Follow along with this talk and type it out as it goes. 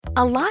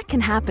A lot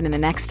can happen in the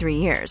next 3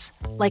 years.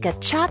 Like a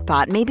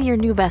chatbot may be your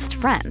new best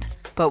friend.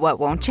 But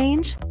what won't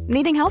change?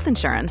 Needing health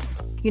insurance.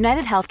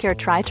 United Healthcare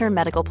Tri-Term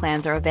Medical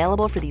Plans are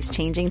available for these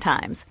changing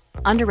times.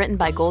 Underwritten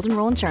by Golden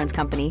Rule Insurance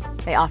Company,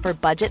 they offer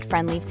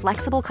budget-friendly,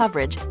 flexible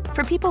coverage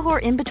for people who are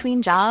in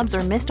between jobs or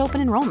missed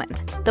open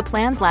enrollment. The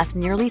plans last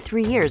nearly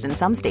 3 years in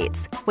some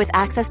states, with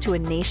access to a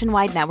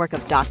nationwide network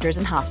of doctors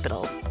and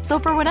hospitals. So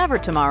for whatever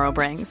tomorrow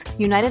brings,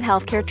 United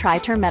Healthcare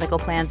Tri-Term Medical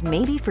Plans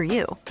may be for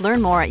you.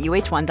 Learn more at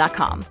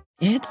uh1.com.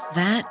 It's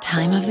that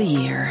time of the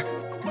year.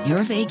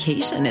 Your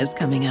vacation is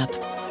coming up.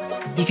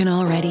 You can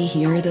already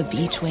hear the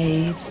beach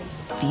waves,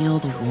 feel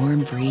the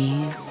warm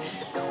breeze,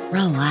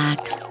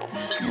 relax,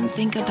 and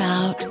think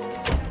about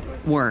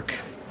work.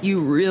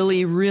 You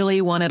really,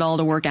 really want it all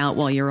to work out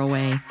while you're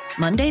away.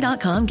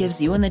 Monday.com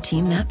gives you and the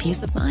team that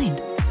peace of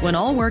mind. When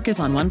all work is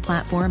on one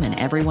platform and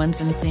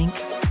everyone's in sync,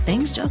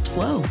 things just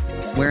flow.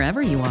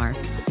 Wherever you are,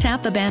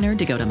 tap the banner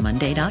to go to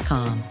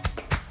Monday.com.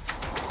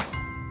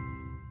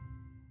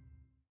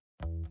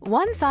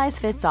 One size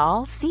fits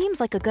all seems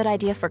like a good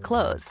idea for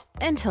clothes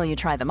until you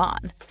try them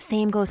on.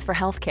 Same goes for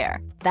healthcare.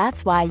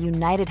 That's why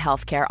United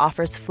Healthcare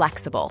offers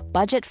flexible,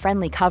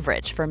 budget-friendly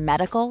coverage for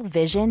medical,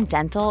 vision,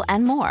 dental,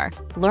 and more.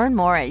 Learn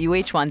more at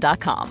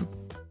uh1.com.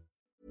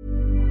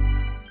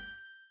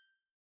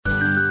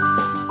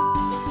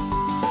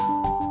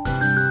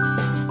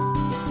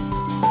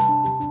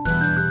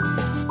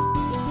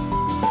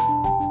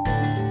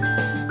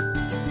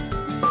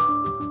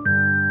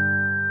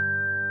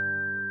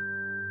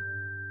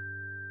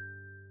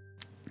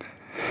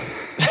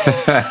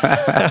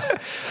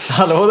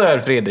 Hallå där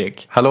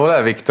Fredrik. Hallå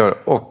där Viktor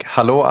och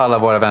hallå alla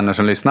våra vänner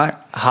som lyssnar.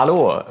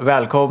 Hallå,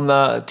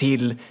 välkomna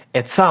till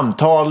ett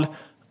samtal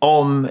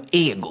om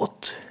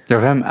egot. Ja,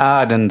 vem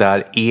är den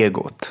där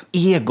egot?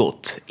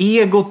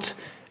 Egot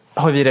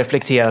har vi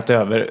reflekterat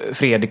över,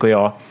 Fredrik och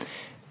jag.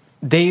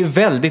 Det är ju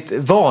väldigt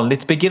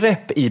vanligt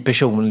begrepp i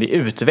personlig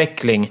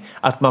utveckling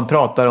att man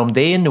pratar om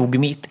det är nog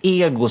mitt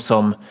ego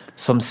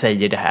som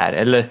säger det här.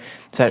 Eller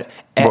så här,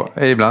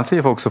 ibland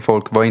säger också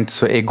folk var inte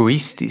så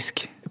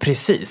egoistisk.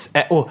 Precis.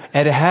 Och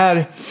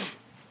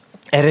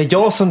är det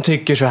jag som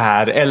tycker så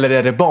här eller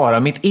är det bara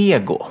mitt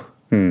ego?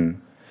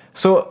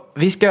 Så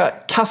vi ska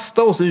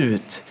kasta oss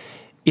ut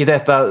i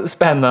detta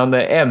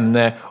spännande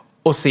ämne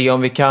och se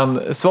om vi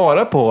kan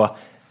svara på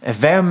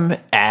vem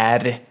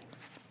är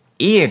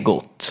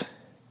egot?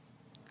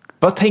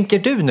 Vad tänker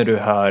du när du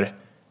hör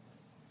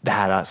det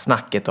här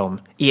snacket om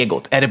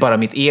egot? Är det bara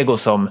mitt ego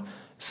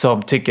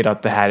som tycker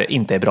att det här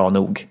inte är bra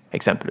nog,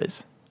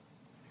 exempelvis?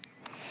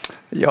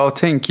 Jag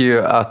tänker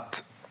ju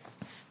att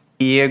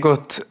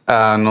egot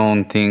är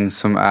någonting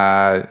som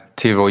är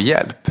till vår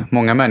hjälp.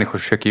 Många människor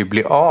försöker ju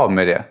bli av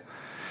med det.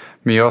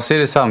 Men jag ser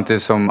det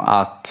samtidigt som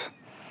att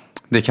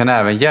det kan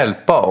även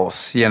hjälpa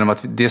oss genom att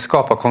det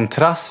skapar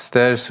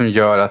kontraster som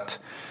gör att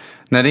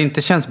när det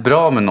inte känns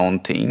bra med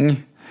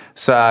någonting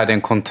så är det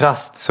en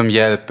kontrast som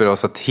hjälper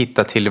oss att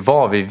hitta till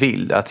vad vi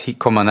vill, att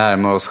komma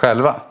närmare oss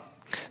själva.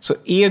 Så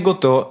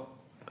egot då,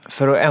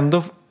 för att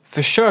ändå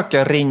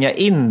försöka ringa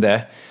in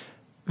det,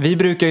 vi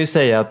brukar ju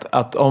säga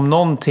att om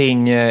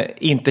någonting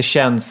inte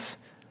känns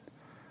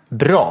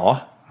bra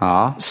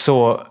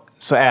så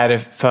är det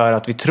för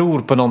att vi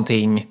tror på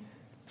någonting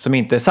som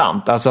inte är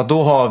sant. Alltså att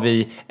då har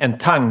vi en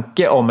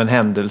tanke om en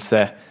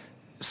händelse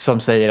som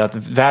säger att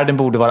världen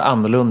borde vara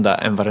annorlunda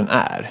än vad den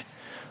är.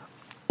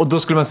 Och då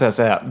skulle man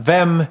säga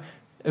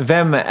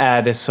vem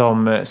är det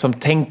som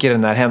tänker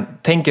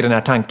den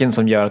här tanken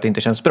som gör att det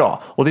inte känns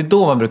bra? Och det är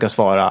då man brukar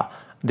svara,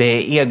 det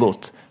är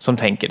egot som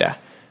tänker det.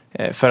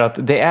 För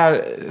att det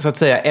är så att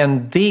säga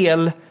en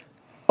del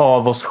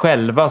av oss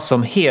själva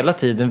som hela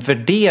tiden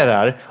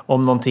värderar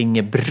om någonting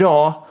är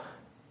bra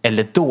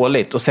eller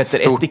dåligt och sätter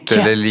stort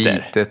etiketter. Eller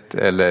litet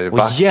eller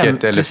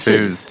vackert eller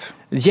fult.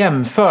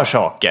 Jämför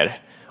saker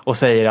och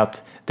säger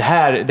att det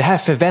här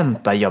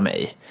förväntar jag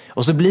mig.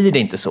 Och så blir det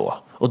inte så.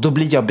 Och då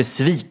blir jag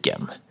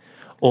besviken.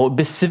 Och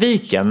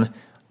besviken,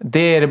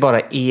 det är det bara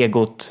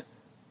egot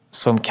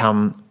som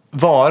kan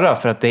vara.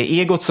 För att det är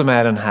egot som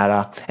är den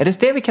här... Är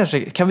det vi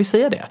kanske... Kan vi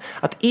säga det?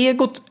 Att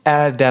egot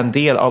är den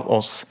del av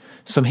oss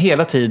som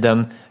hela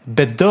tiden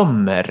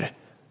bedömer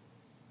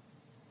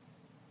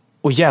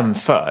och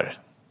jämför.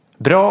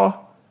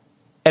 Bra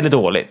eller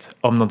dåligt.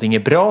 Om någonting är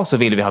bra så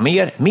vill vi ha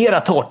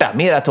mera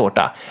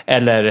tårta.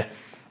 Eller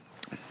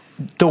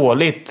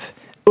dåligt,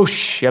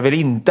 usch, jag vill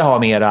inte ha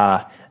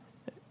mera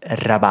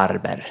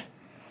rabarber.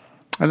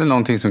 Eller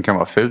någonting som kan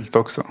vara fult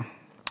också.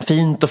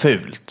 Fint och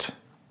fult.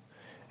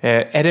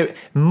 Är det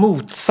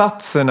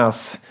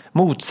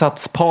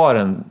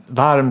motsatsparen,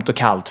 varmt och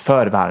kallt,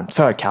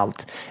 för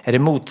kallt? Är det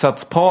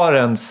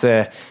motsatsparens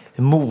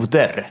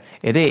moder?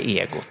 Är det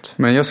egot?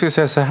 Men jag skulle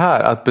säga så här,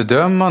 att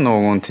bedöma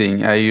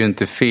någonting är ju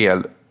inte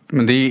fel.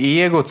 Men det är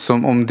ju egot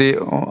som, om det,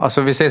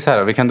 alltså vi säger så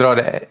här, vi kan dra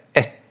det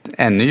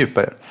ännu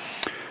djupare.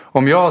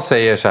 Om jag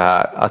säger så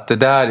här, att det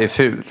där är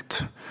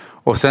fult.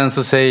 Och sen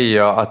så säger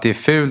jag att det är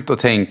fult att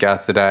tänka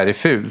att det där är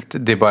fult.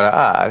 Det bara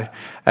är.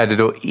 Är det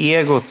då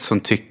egot som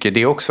tycker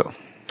det också?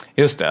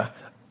 Just det.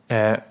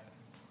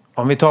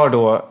 Om vi tar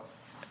då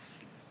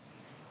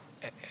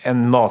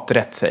en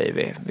maträtt säger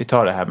vi. Vi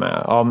tar det här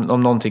med,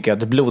 om någon tycker att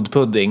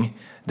blodpudding,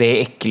 det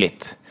är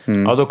äckligt.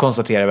 Ja, då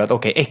konstaterar vi att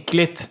okej,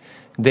 äckligt,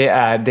 det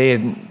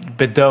är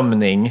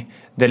bedömning,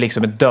 det är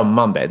liksom ett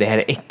dömande, det här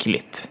är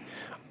äckligt.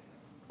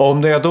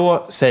 Om jag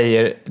då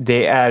säger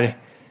det är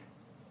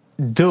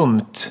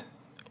dumt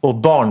och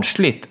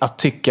barnsligt att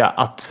tycka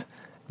att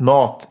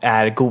mat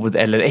är god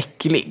eller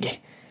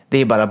äcklig, det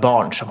är bara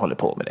barn som håller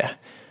på med det.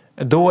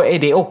 Då är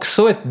det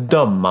också ett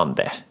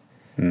dömande.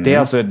 Det är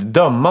alltså ett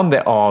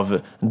dömande av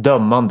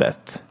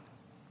dömandet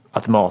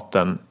att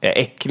maten är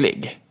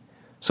äcklig.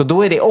 Så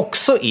då är det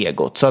också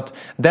egot. Så att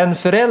den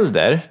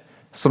förälder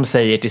som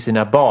säger till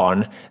sina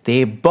barn,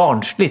 det är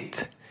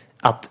barnsligt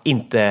att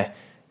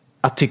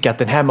tycka att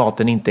den här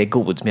maten inte är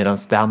god medan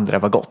det andra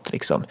var gott.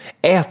 Liksom.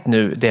 Ät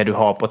nu det du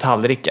har på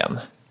tallriken.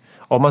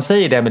 Om man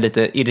säger det med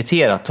lite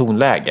irriterat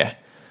tonläge,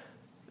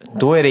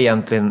 då är det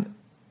egentligen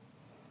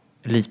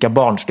lika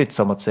barnsligt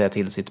som att säga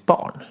till sitt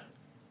barn.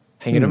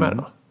 Hänger du med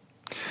då?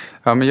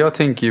 Ja, men jag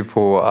tänker ju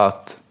på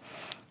att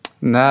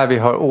när vi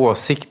har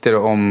åsikter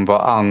om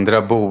vad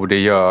andra borde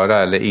göra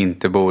eller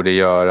inte borde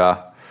göra,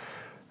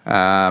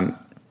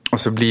 och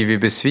så blir vi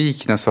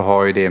besvikna, så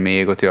har ju det med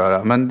egot att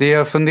göra. Men det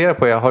jag funderar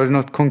på är, har du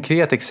något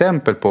konkret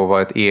exempel på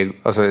vad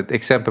ett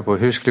exempel på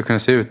hur skulle det kunna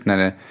se ut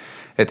när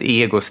ett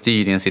ego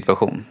styr i en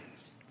situation?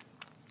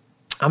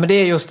 Ja, men det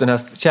är just den här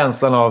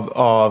känslan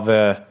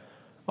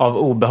av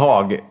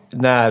obehag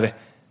när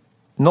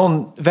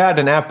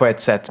världen är på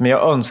ett sätt men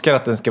jag önskar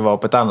att den ska vara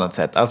på ett annat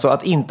sätt. Alltså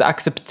att inte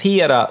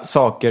acceptera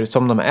saker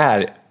som de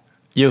är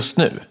just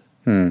nu.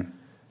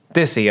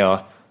 Det ser jag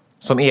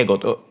som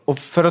egot. Och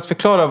för att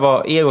förklara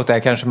vad egot är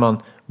kanske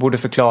man borde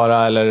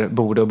förklara, eller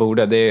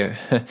borde.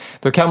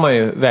 Då kan man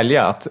ju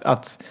välja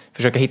att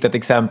försöka hitta ett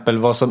exempel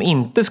vad som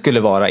inte skulle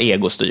vara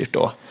egostyrt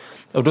då.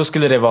 Och då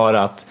skulle det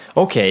vara att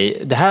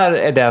okej, det här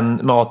är den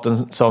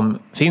maten som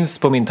finns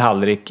på min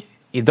tallrik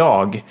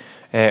idag.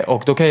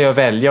 Och då kan jag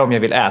välja om jag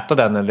vill äta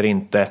den eller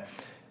inte.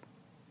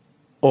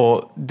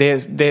 Och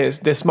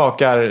det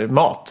smakar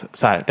mat.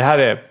 Så här, det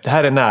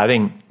här är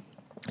näring.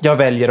 Jag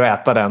väljer att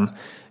äta den.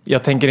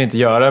 Jag tänker inte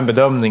göra en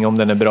bedömning om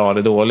den är bra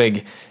eller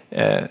dålig.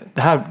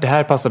 Det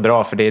här passar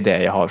bra för det är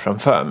det jag har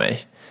framför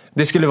mig.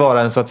 Det skulle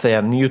vara en så att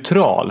säga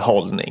neutral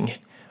hållning.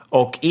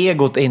 Och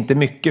egot är inte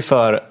mycket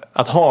för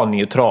att ha en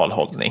neutral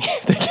hållning.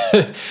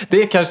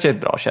 Det är kanske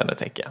ett bra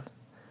kännetecken.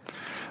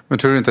 Men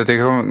tror du inte att det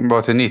kan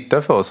vara till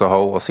nytta för oss att ha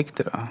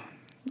åsikter då?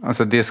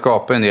 Alltså det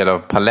skapar en del av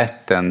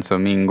paletten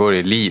som ingår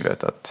i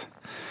livet.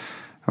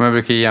 Man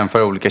brukar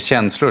jämföra olika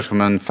känslor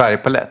som en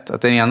färgpalett.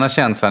 Att den ena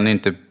känslan är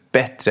inte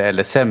bättre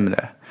eller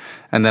sämre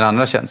än den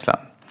andra känslan.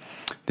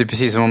 Det är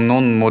precis som om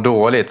någon mår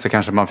dåligt så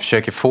kanske man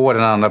försöker få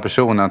den andra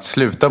personen att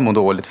sluta må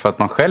dåligt för att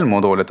man själv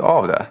mår dåligt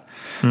av det.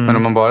 Men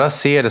om man bara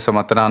ser det som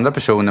att den andra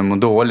personen mår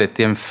dåligt,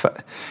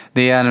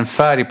 det är en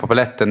färg på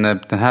paletten när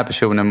den här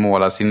personen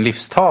målar sin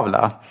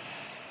livstavla.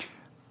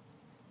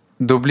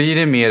 Då blir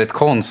det mer ett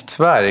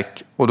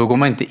konstverk och då går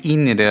man inte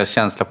in i deras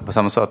känsla på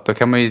samma sätt. Då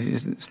kan man ju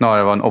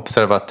snarare vara en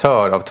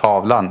observatör av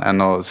tavlan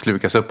än att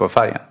slukas upp av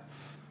färgen.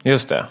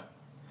 Just det.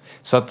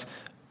 Så att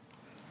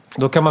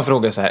då kan man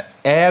fråga så här,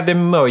 är det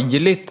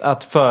möjligt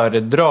att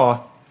föredra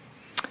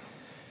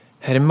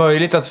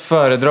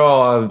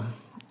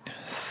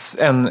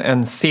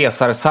en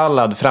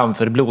caesarsallad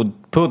framför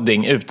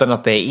blodpudding utan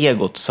att det är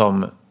egot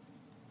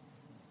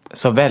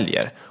som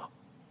väljer?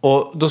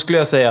 Och då skulle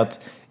jag säga att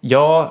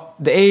ja,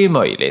 det är ju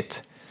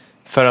möjligt.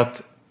 För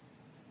att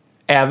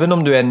även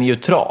om du är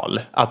neutral,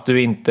 att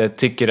du inte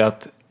tycker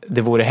att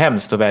det vore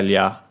hemskt att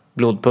välja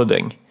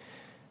blodpudding,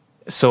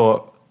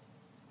 så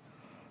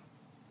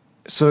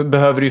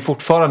behöver du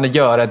fortfarande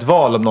göra ett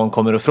val om någon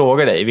kommer och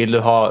frågar dig. Vill du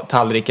ha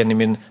tallriken i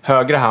min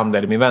högra hand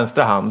eller min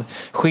vänstra hand?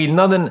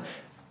 Skillnaden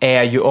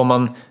är ju om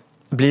man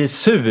blir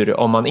sur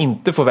om man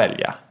inte får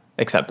välja,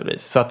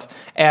 exempelvis. Så att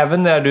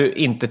även när du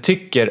inte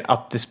tycker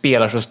att det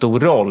spelar så stor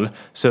roll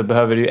så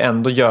behöver du ju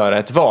ändå göra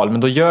ett val.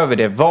 Men då gör vi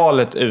det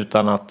valet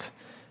utan att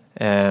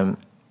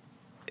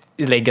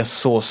lägga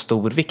så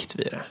stor vikt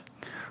vid det.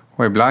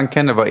 Och ibland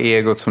kan det vara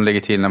egot som lägger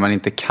till när man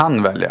inte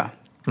kan välja.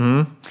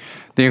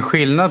 Det är en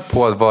skillnad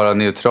på att vara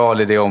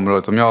neutral i det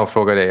området. Om jag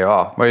frågar dig,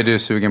 vad är du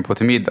sugen på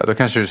till middag? Då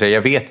kanske du säger,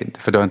 jag vet inte,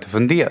 för du har inte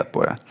funderat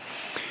på det.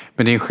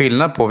 Men det är en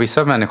skillnad på,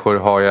 vissa människor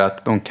har ju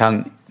att de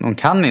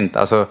kan inte.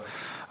 Alltså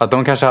att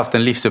de kanske haft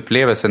en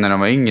livsupplevelse när de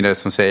var yngre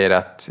som säger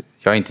att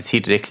jag är inte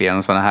tillräcklig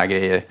och sådana här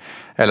grejer.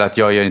 Eller att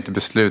jag gör inte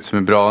beslut som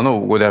är bra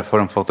nog och därför har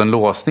de fått en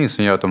låsning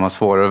som gör att de har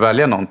svårare att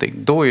välja någonting.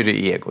 Då är det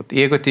egot.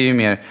 Egot är ju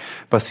mer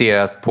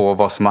baserat på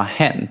vad som har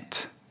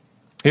hänt.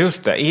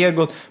 Just det,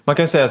 egot. Man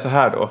kan säga så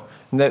här då.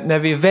 När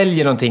vi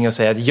väljer någonting och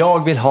säger att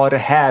jag vill ha det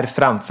här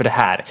framför det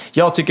här.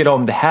 Jag tycker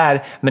om det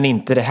här men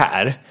inte det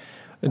här.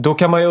 Då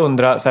kan man ju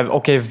undra,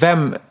 okej,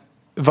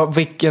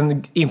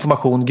 vilken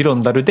information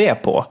grundar du det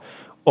på?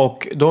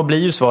 Och då blir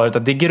ju svaret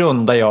att det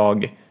grundar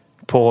jag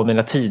på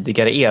mina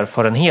tidigare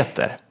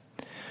erfarenheter.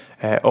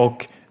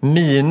 Och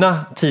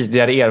mina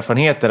tidigare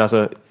erfarenheter,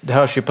 alltså det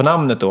hörs ju på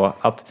namnet då,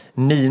 att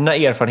mina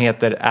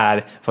erfarenheter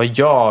är vad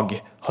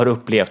jag har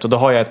upplevt. Och då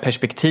har jag ett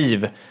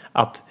perspektiv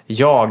att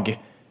jag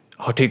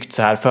har tyckt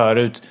så här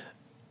förut,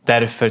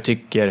 därför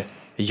tycker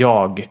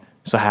jag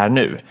så här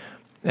nu.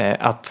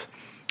 Att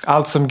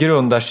allt som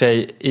grundar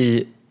sig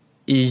i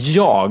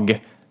jag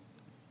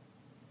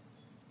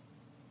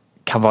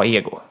kan vara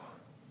ego.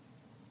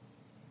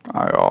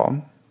 Ja.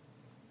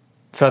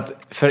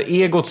 För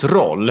egots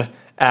roll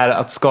är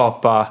att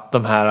skapa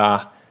de här,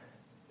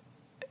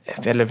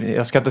 eller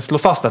jag ska inte slå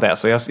fast att det är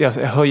så, jag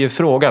höjer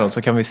frågan och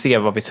så kan vi se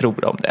vad vi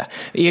tror om det.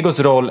 Egots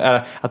roll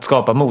är att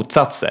skapa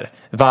motsatser,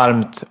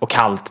 varmt och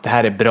kallt, det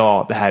här är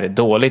bra, det här är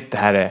dåligt, det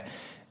här är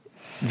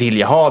vill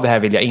jag ha, det här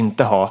vill jag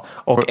inte ha.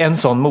 Och en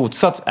sån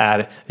motsats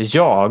är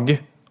jag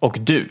och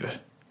du.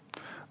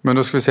 Men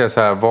då ska vi säga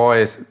så här, vad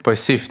är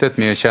syftet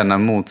med att känna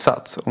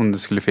motsats, om det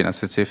skulle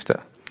finnas ett syfte?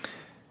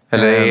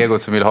 Eller är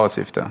egot som vill ha ett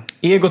syfte?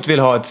 Egot vill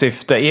ha ett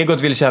syfte.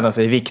 Egot vill känna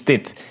sig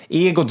viktigt.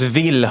 Egot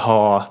vill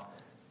ha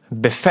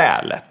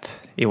befälet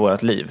i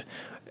vårt liv.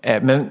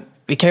 Men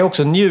vi kan ju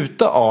också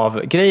njuta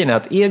av grejen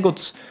att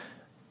egots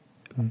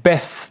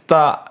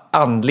bästa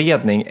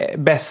anledning,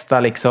 bästa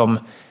liksom,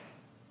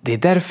 det är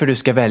därför du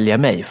ska välja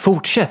mig.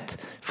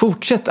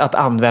 Fortsätt att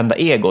använda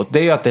egot. Det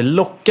är ju att det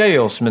lockar ju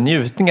oss med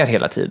njutningar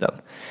hela tiden.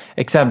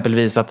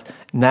 Exempelvis att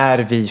när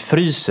vi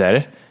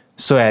fryser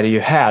så är det ju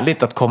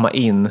härligt att komma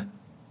in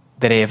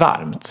där det är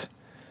varmt.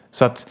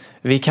 Så att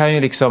vi kan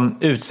ju liksom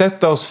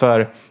utsätta oss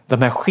för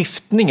de här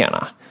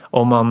skiftningarna.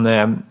 Om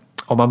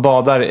man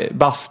badar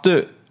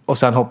bastu och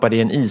sen hoppar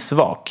i en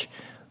isvak.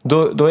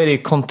 Då är det ju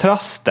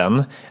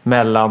kontrasten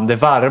mellan det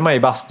varma i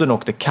bastun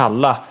och det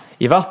kalla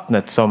i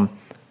vattnet som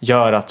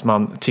gör att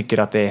man tycker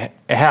att det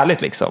är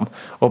härligt liksom.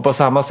 Och på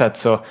samma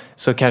sätt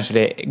så kanske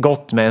det är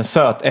gott med en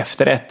söt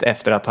efterrätt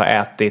efter att ha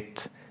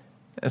ätit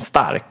en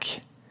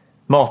stark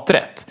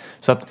maträtt.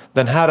 Så att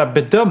den här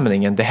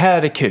bedömningen, det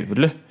här är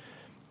kul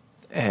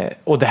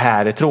och det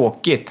här är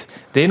tråkigt,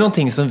 det är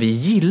någonting som vi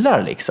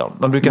gillar liksom.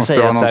 Man brukar måste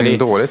säga ha att någonting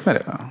dåligt med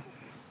det.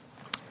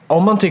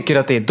 Om man tycker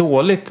att det är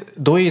dåligt,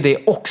 då är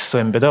det också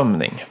en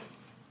bedömning.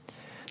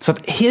 Så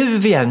att hur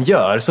vi än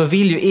gör så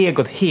vill ju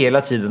egot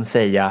hela tiden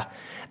säga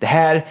det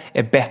här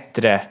är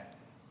bättre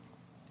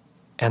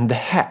än det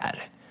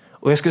här.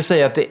 Och jag skulle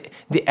säga att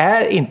det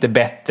är inte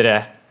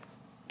bättre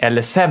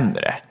eller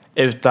sämre,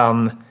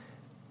 utan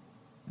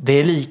det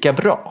är lika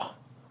bra.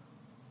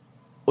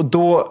 Och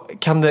då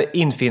kan det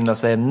infinna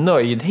sig en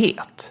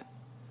nöjdhet.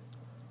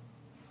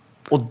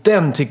 Och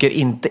den tycker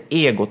inte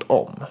egot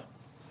om.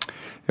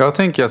 Jag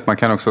tänker att man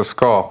kan också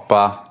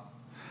skapa...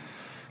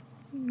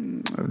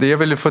 Det jag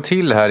vill få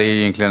till här är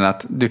egentligen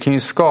att du kan ju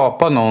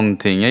skapa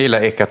någonting. Jag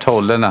gillar Eckart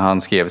Tolle när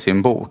han skrev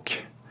sin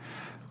bok.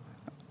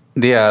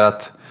 Det är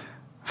att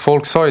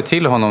folk sa ju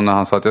till honom när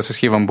han sa att jag ska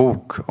skriva en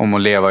bok om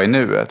att leva i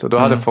nuet. Och då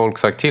hade folk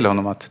sagt till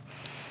honom att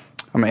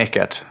ja men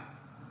Eckart,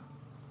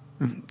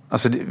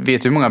 alltså,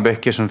 vet du hur många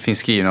böcker som finns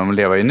skrivna om att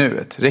leva i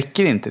nuet?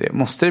 Räcker inte det?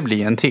 Måste det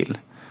bli en till?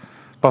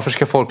 Varför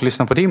ska folk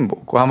lyssna på din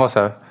bok? Och han var så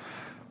här,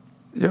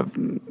 ja,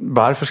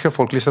 varför ska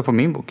folk lyssna på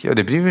min bok? Ja,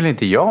 det blir väl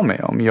inte jag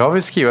med om. Jag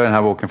vill skriva den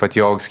här boken för att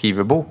jag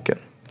skriver boken.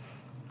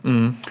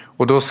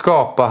 Och då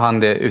skapar han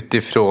det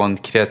utifrån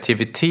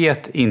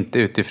kreativitet, inte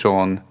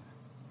utifrån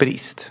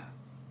brist.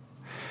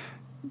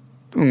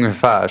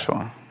 Ungefär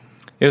så.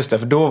 Just det,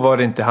 för då var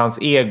det inte hans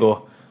ego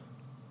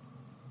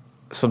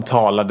som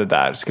talade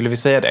där. Skulle vi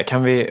säga det?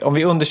 Om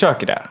vi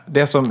undersöker det?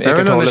 Det som jag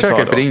vill undersöka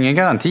det, för det är ingen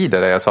garanti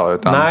där jag sa.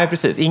 Utan... Nej,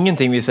 precis.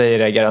 Ingenting vi säger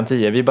är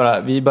garantier.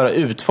 Vi bara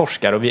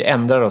utforskar och vi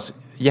ändrar oss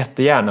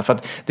jättegärna. För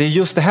att det är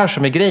just det här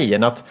som är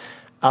grejen.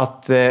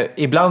 Att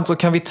ibland så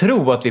kan vi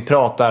tro att vi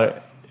pratar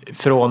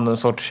från en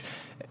sorts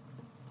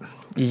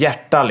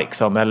hjärta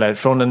liksom. Eller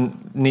från en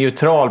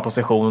neutral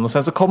position. Och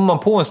sen så kommer man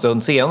på en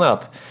stund senare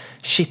att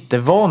shit, det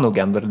var nog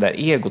ändå det där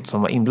egot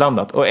som var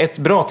inblandat. Och ett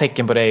bra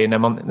tecken på det är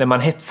när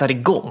man hetsar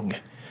igång.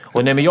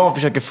 Och när jag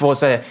försöker få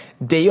säga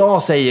det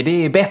jag säger,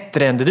 det är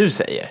bättre än det du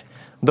säger.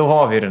 Då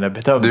har vi den där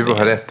bedömningen. Du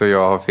har rätt och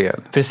jag har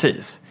fel.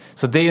 Precis.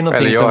 Så det är ju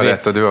någonting eller jag som har vi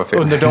rätt och du har fel.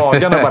 under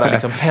dagarna bara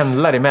liksom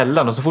pendlar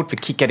emellan. Och så fort vi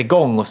kickar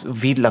igång och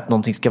vill att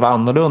någonting ska vara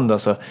annorlunda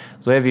så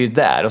är vi ju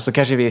där. Och så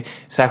kanske vi,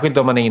 särskilt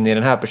om man är inne i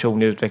den här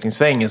personliga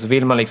utvecklingssvängen, så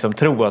vill man liksom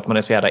tro att man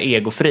är så jävla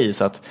egofri.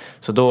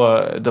 Så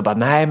då bara,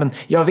 nej men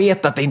jag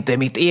vet att det inte är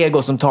mitt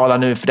ego som talar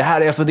nu. För det här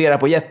har jag funderat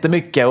på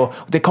jättemycket och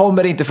det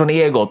kommer inte från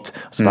egot.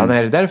 Så bara, nej,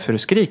 är det därför du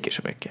skriker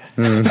så mycket?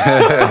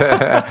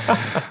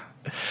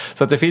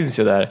 Så att det finns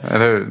ju där.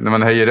 Eller hur? När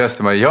man höjer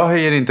rösten, jag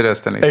höjer inte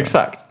rösten liksom.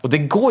 Exakt. Och det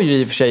går ju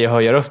i och för sig att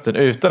höja rösten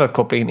utan att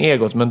koppla in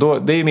egot. Men då,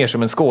 det är ju mer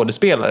som en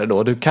skådespelare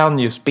då. Du kan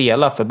ju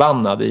spela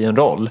förbannad i en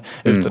roll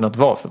utan att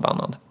vara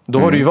förbannad. Då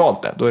har du ju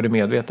valt det. Då är du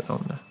medveten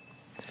om det.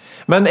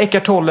 Men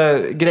Eckart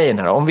Tolle-grejen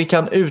här då. Om vi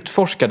kan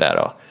utforska det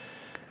då.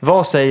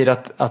 Vad säger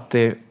att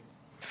det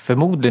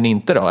förmodligen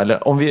inte då?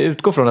 Eller om vi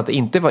utgår från att det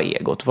inte var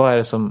egot. Vad är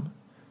det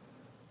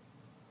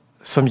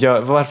som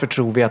gör, varför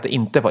tror vi att det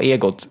inte var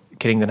egot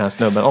kring den här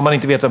snubben? Om man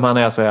inte vet vem han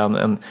är så är han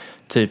en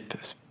typ,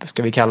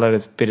 ska vi kalla det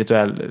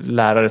spirituell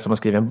lärare som har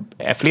skrivit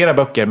flera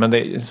böcker, men det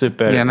är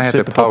en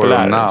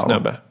superpopulär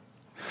snubbe.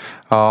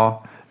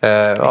 Ja,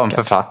 en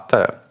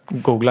författare.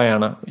 Googla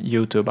gärna,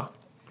 YouTubea.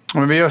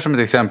 Men vi gör som ett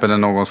exempel när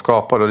någon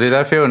skapar. Och det är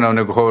därför jag undrar om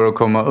det går att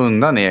komma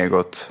undan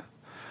egot.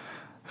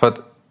 För att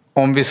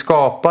om vi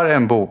skapar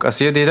en bok.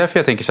 Alltså det är därför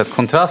jag tänker så att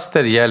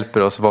kontraster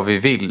hjälper oss vad vi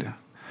vill.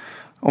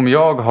 Om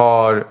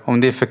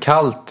det är för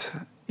kallt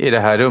i det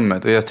här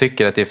rummet och jag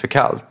tycker att det är för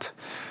kallt.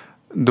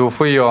 Då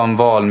får jag en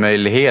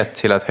valmöjlighet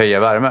till att höja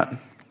värmen.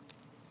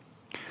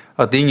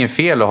 Att det är ingen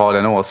fel att ha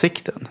den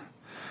åsikten.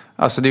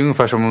 Alltså det är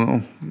ungefär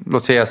som,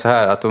 låt säga så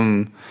här, att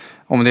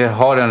om det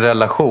har en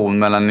relation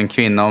mellan en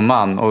kvinna och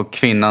man och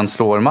kvinnan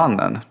slår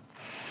mannen.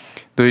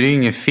 Då är det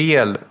ingen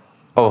fel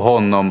av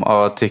honom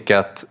att tycka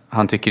att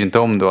han tycker inte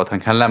om då att han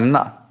kan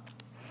lämna.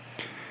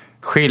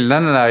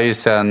 Skillnaden är ju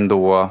sen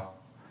då,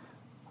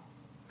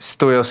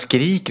 står jag och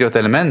skriker åt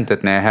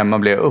elementet när jag är hemma,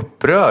 blir jag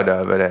upprörd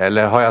över det?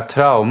 Eller har jag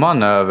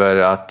trauman över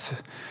att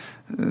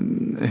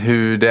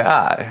hur det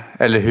är?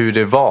 Eller hur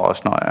det var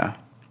snarare?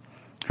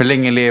 Hur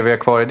länge lever jag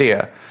kvar i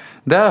det?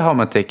 Där har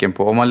man tecken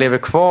på. Om man lever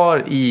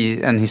kvar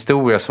i en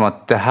historia som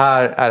att det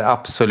här är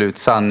absolut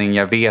sanning,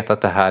 jag vet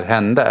att det här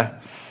hände.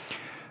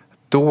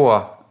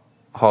 Då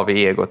har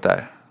vi egot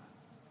där.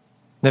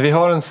 När vi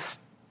har en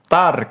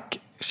stark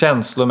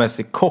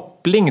känslomässig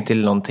koppling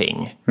till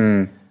någonting.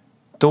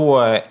 Då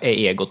är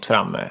egot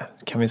framme.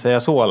 Kan vi säga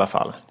så i alla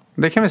fall?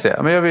 Det kan vi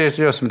säga. Men jag vill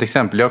göra som ett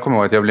exempel. Jag kommer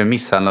ihåg att jag blev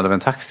misshandlad av en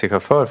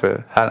taxichaufför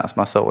för herrans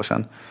massa år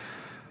sedan.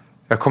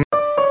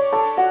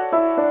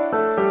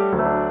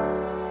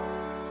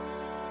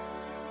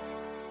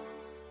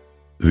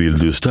 Vill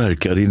du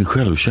stärka din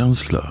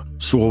självkänsla,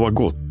 sova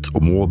gott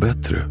och må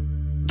bättre?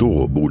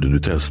 Då borde du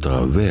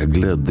testa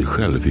vägledd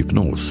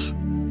självhypnos.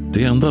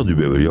 Det enda du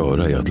behöver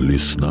göra är att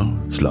lyssna,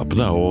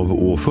 slappna av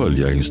och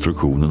följa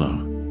instruktionerna.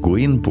 Gå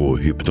in på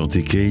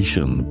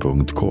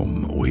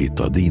hypnotication.com och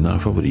hitta dina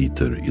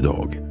favoriter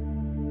idag.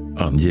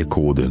 Ange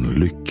koden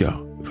LYCKA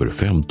för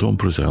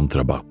 15%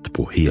 rabatt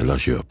på hela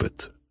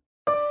köpet.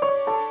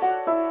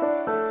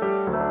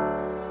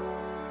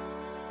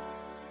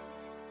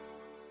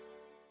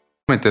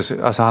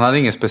 Alltså han hade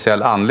ingen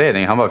speciell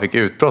anledning. Han bara fick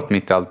utbrott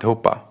mitt i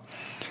alltihopa.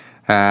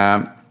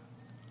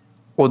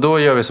 Och då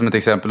gör vi som ett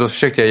exempel. Då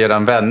försökte jag göra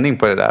en vändning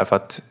på det där. För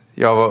att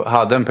jag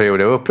hade en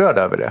period jag var upprörd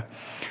över det.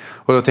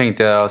 Och då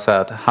tänkte jag så här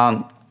att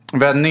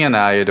vändningen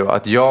är ju då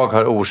att jag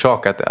har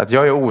orsakat det. Att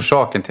jag är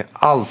orsaken till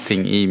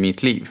allting i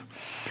mitt liv.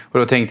 Och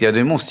då tänkte jag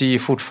det måste ju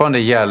fortfarande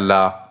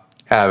gälla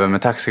även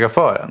med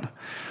taxichauffören.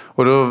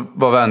 Och då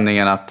var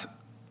vändningen att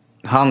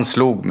han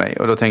slog mig.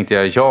 Och då tänkte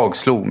jag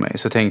slog mig.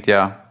 Så tänkte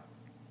jag,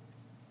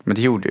 men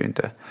det gjorde jag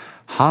inte.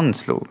 Han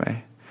slog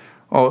mig.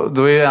 Och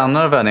då är det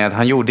andra vändningen att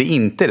han gjorde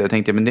inte det. Jag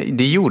tänkte, men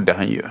det gjorde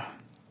han ju.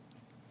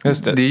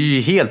 Just det. Det är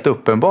ju helt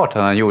uppenbart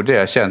att han gjorde det.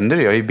 Jag kände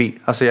det.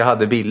 Jag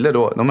hade bilder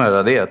då. De har jag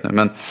raderat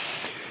nu.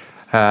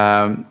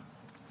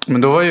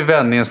 Men då var ju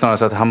vändningen snarare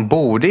så att han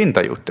borde inte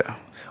ha gjort det.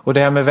 Och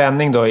det här med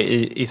vändning då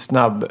i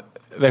snabb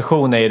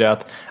version är ju det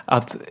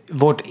att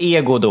vårt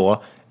ego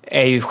då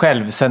är ju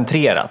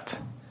självcentrerat.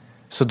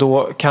 Så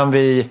då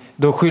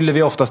skyller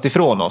vi oftast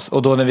ifrån oss.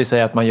 Och då när vi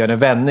säger att man gör en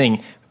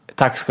vändning,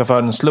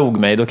 taxichauffören slog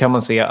mig, då kan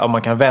man se om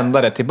man kan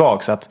vända det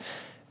tillbaka så att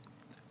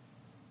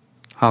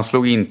han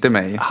slog inte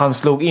mig. Han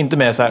slog inte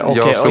mig så här,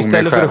 okej, och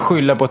istället för att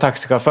skylla på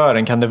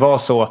taxichauffören kan det vara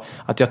så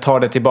att jag tar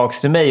det tillbaka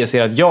till mig och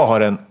ser att jag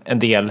har en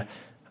del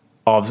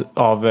av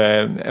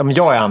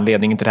jag är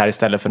anledningen till det här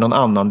istället för någon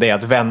annan. Det är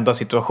att vända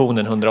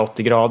situationen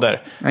 180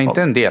 grader. Ja,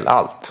 inte en del,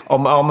 allt.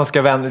 Om man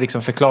ska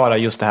liksom förklara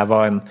just det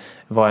här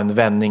vad en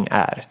vändning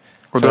är.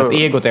 För att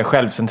egot är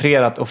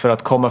självcentrerat och för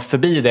att komma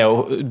förbi det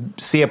och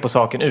se på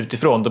saken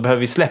utifrån, då behöver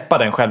vi släppa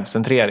den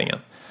självcentreringen.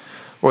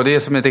 Och det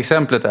som ett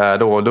exemplet är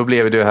då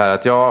blev det här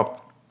att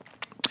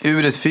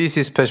ur ett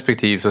fysiskt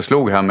perspektiv så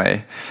slog han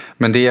mig.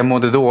 Men det jag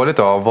mådde dåligt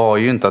av var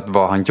ju inte att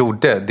vad han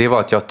gjorde. Det var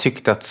att jag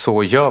tyckte att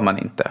så gör man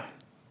inte.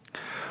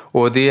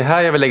 Och det är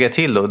här jag vill lägga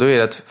till då är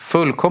det att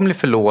fullkomlig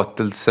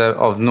förlåtelse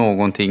av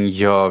någonting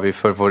gör vi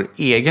för vår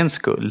egen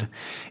skull.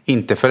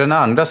 Inte för den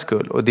andras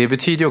skull. Och det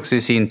betyder också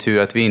i sin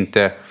tur att vi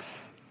inte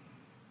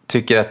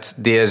tycker att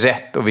det är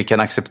rätt och vi kan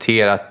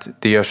acceptera att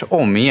det görs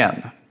om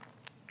igen.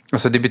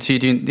 Alltså det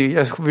betyder ju,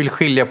 jag vill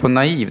skilja på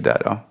naiv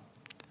där då.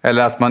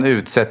 Eller att man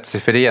utsätter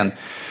sig för det igen.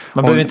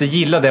 Man behöver inte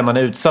gilla det man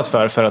är utsatt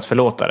för att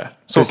förlåta det.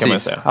 Så precis. Kan man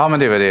säga. Ja, men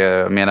det var det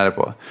jag menade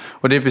på.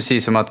 Och det är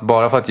precis som att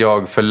bara för att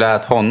jag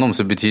förlät honom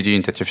så betyder ju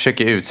inte att jag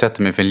försöker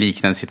utsätta mig för en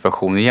liknande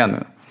situation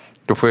igen.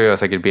 Då får jag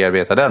säkert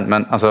bearbeta den.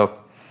 Men alltså,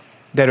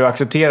 det du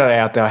accepterar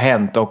är att det har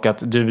hänt och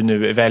att du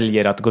nu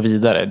väljer att gå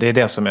vidare. Det är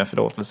det som är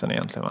förlåtelsen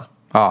egentligen, va?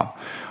 Ja.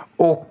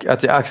 Och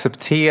att jag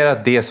accepterar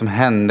att det som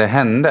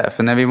hände.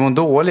 För när vi mår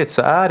dåligt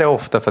så är det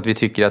ofta för att vi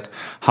tycker att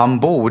han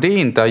borde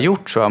inte ha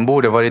gjort så. Han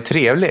borde ha varit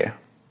trevlig.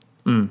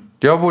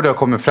 Jag borde ha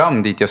kommit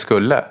fram dit jag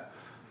skulle.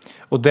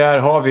 Och där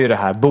har vi ju det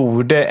här.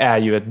 Borde är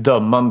ju ett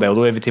dömande. Och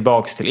då är vi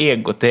tillbaka till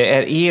egot. Det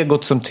är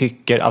egot som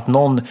tycker att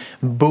någon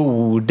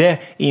borde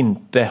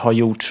inte ha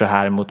gjort så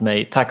här mot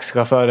mig.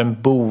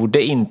 Taxichauffören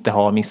borde inte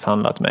ha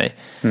misshandlat mig.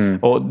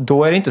 Och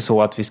då är det inte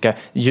så att vi ska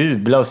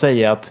jubla och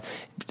säga att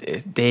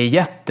det är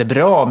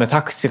jättebra med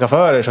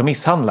taxichaufförer som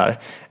misshandlar.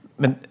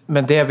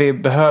 Men det vi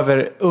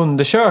behöver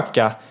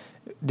undersöka,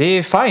 det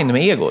är fine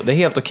med ego. Det är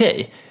helt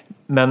okej.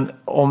 Men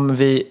om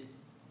vi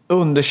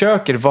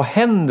undersöker vad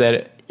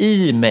händer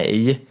i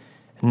mig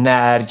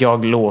när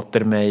jag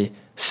låter mig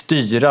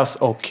styras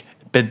och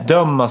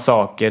döma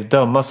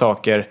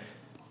saker,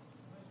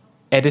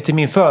 är det till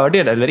min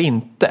fördel eller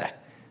inte?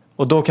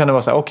 Och då kan det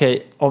vara så här,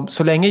 okej,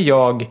 så länge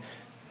jag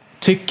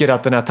tycker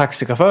att den här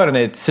taxichauffören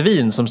är ett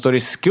svin som står i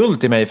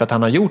skuld till mig för att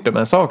han har gjort de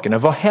här sakerna,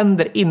 vad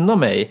händer inom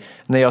mig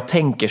när jag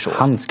tänker så?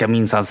 Han ska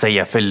minsann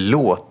säga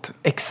förlåt.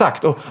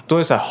 Exakt, och då är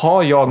det så här,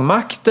 har jag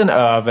makten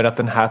över att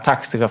den här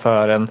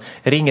taxichauffören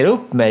ringer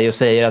upp mig och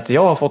säger att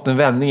jag har fått en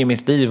vändning i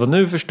mitt liv och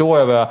nu förstår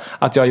jag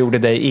att jag gjorde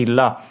dig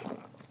illa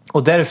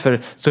och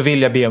därför så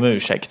vill jag be om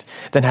ursäkt.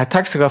 Den här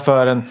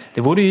taxichauffören,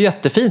 det vore ju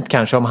jättefint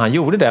kanske om han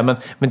gjorde det,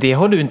 men det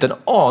har du inte en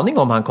aning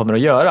om han kommer att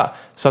göra.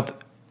 Så att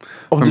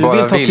om men du bara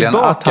vill ta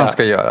tillbaka att han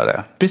ska göra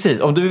det.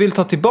 Precis, om du vill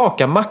ta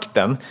tillbaka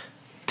makten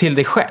till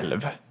dig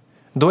själv,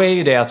 då är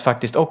ju det att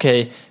faktiskt,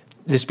 okej,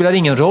 det spelar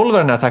ingen roll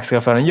vad den här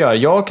taxichauffören gör.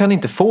 Jag kan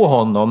inte få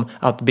honom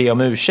att be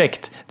om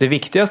ursäkt. Det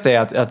viktigaste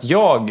är att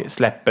jag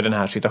släpper den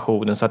här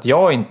situationen så att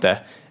jag inte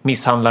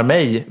misshandlar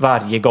mig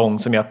varje gång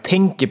som jag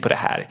tänker på det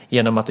här.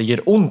 Genom att det gör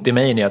ont i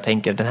mig när jag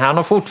tänker den här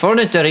har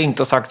fortfarande inte ringt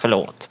och sagt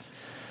förlåt.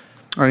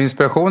 Och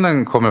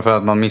inspirationen kommer för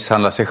att man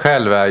misshandlar sig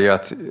själv är ju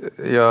att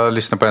jag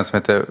lyssnade på en som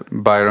heter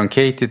Byron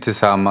Katie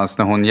tillsammans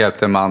när hon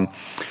hjälpte en man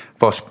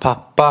vars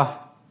pappa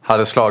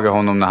hade slagit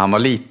honom när han var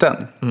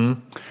liten.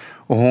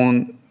 Och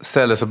hon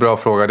ställde så bra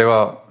fråga, det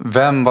var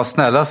vem var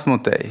snällast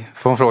mot dig?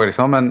 För hon frågade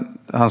liksom, men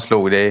han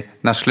slog dig,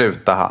 när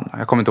slutade han?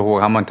 Jag kommer inte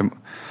ihåg,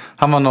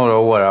 han var några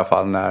år i alla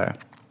fall när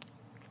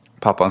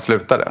pappan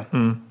slutade.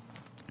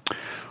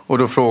 Och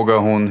då frågade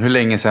hon, hur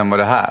länge sedan var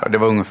det här? Och det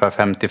var ungefär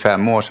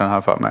 55 år sedan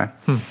här för mig.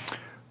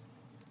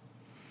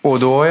 Och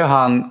då är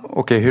han,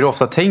 okej, hur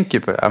ofta tänker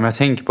du på det? Ja, men jag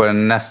tänker på det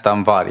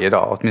nästan varje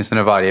dag,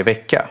 åtminstone varje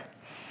vecka.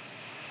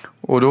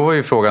 Och då var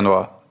ju frågan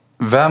då,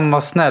 vem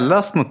var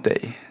snällast mot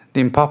dig?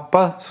 Din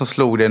pappa som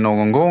slog dig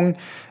någon gång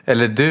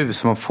eller du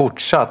som har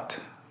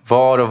fortsatt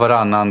var och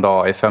varannan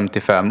dag i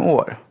 55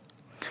 år?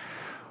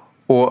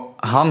 Och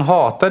han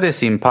hatade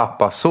sin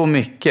pappa så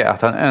mycket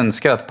att han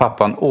önskade att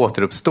pappan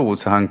återuppstod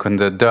så han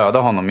kunde döda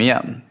honom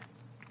igen.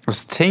 Och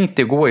så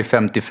tänkte gå i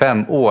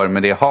 55 år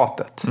med det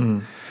hatet.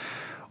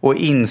 Och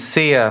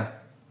inse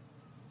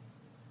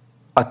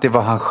att det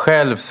var han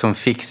själv som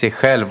fick sig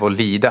själv att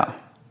lida.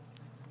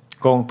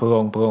 Gång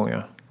på gång,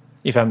 ja.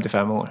 I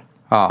 55 år.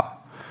 Ja.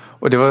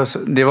 Och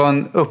det var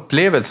en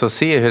upplevelse att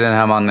se hur den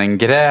här mannen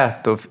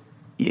grät och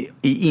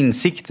i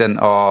insikten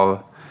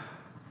av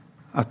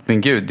att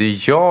men gud, det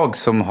är jag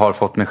som har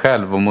fått mig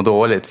själv att må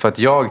dåligt för att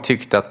jag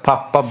tyckte att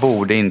pappa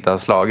borde inte ha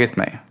slagit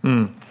mig.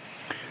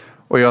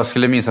 Och jag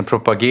skulle minst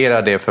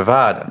propagera det för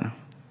världen.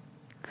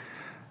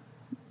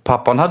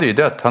 Pappan hade ju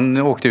dött,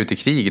 han åkte ut i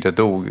kriget och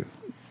dog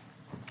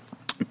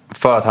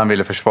för att han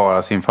ville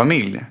försvara sin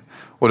familj.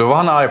 Och då var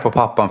han arg på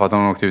pappan för att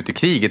han åkte ut i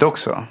kriget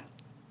också.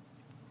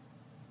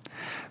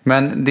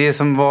 Men det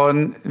som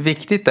var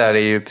viktigt där är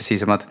ju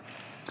precis som att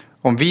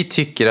om vi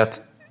tycker att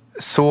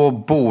så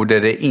borde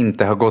det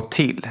inte ha gått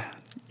till.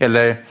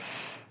 Eller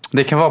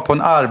det kan vara på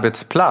en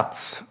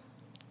arbetsplats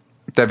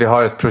där vi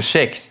har ett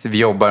projekt vi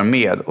jobbar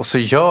med och så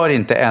gör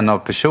inte en av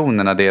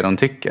personerna det de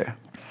tycker.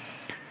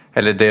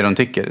 Eller det de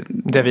tycker.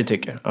 Det vi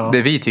tycker. Ja.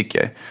 Det vi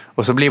tycker.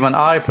 Och så blir man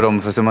arg på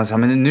dem för så man säger,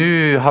 men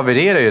nu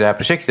havererar ju det här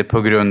projektet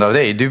på grund av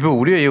dig. Du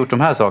borde ju ha gjort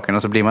de här sakerna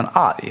och så blir man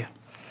arg.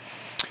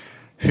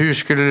 Hur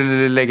skulle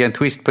du lägga en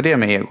twist på det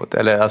med egot?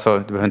 Eller alltså,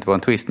 det behöver inte vara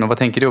en twist. Men vad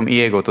tänker du om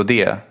egot och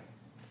det?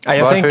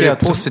 Ja, varför är det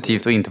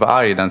positivt att inte vara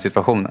arg i den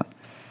situationen?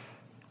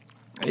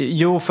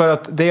 Jo, för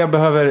att det jag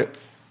behöver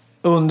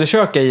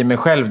undersöka i mig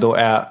själv då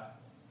är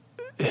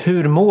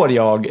hur mår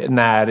jag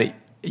när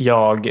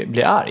jag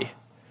blir arg?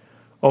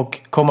 Och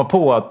komma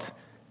på att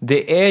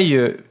det är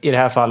ju i det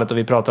här fallet, och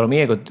vi pratar om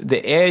egot,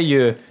 det är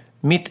ju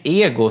mitt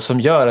ego som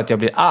gör att jag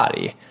blir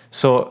arg.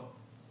 Så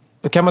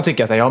då kan man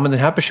tycka så här, ja men den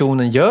här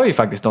personen gör ju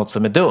faktiskt något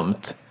som är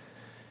dumt.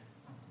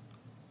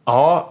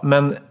 Ja,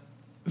 men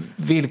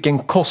vilken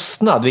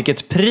kostnad,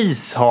 vilket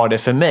pris har det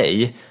för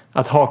mig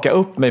att haka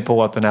upp mig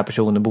på att den här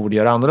personen borde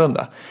göra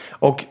annorlunda?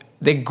 Och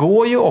det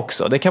går ju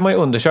också, det kan man ju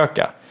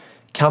undersöka.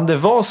 Kan det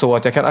vara så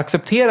att jag kan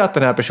acceptera att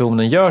den här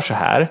personen gör så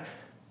här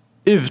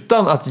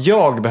utan att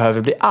jag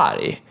behöver bli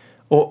arg?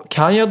 Och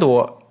kan jag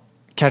då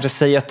kanske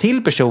säga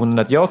till personen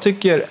att jag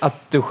tycker att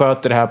du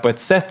sköter det här på ett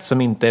sätt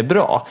som inte är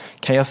bra?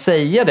 Kan jag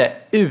säga det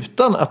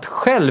utan att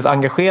själv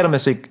engagera mig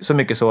så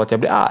mycket så att jag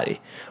blir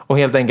arg? Och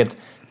helt enkelt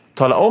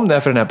tala om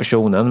det för den här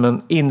personen,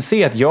 men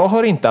inse att jag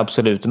har inte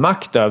absolut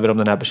makt över om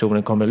den här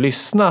personen kommer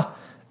lyssna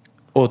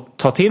och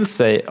ta till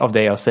sig av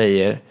det jag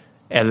säger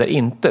eller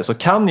inte. Så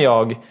kan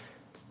jag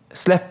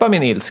släppa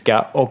min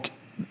ilska och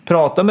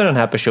prata med den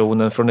här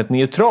personen från ett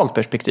neutralt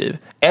perspektiv.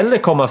 Eller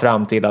komma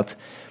fram till att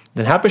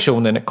den här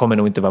personen kommer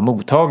nog inte vara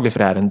mottaglig för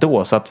det här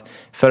ändå. Så att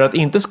för att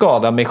inte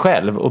skada mig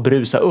själv och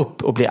brusa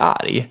upp och bli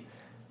arg,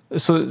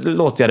 så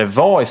låter jag det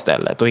vara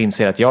istället och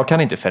inser att jag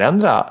kan inte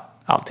förändra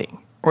allting.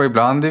 Och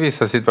ibland i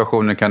vissa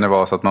situationer kan det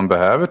vara så att man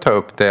behöver ta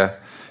upp det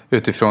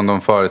utifrån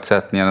de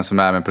förutsättningarna som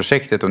är med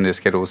projektet om det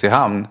ska ros i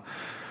hamn.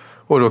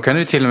 Och då kan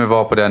det till och med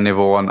vara på den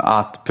nivån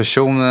att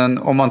personen,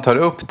 om man tar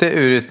upp det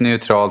ur ett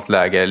neutralt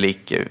läge eller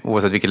icke,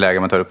 oavsett vilket läge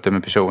man tar upp det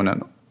med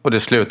personen, och det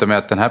slutar med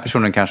att den här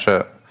personen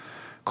kanske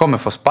kommer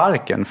få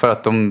sparken för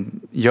att de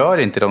gör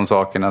inte de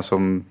sakerna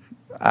som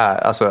är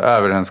alltså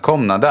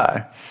överenskomna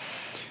där.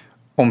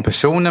 Om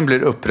personen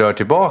blir upprörd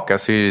tillbaka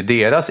så är det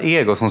deras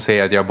ego som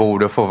säger att jag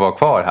borde få vara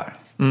kvar här.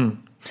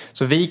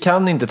 Så vi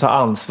kan inte ta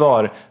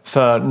ansvar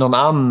för någon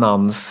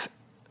annans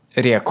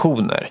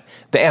reaktioner.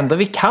 Det enda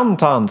vi kan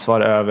ta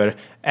ansvar över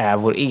är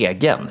vår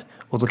egen.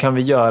 Och då kan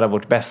vi göra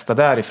vårt bästa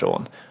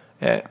därifrån.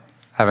 Även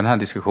den här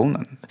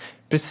diskussionen.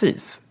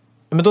 Precis.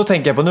 Men då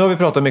tänker jag på, nu har vi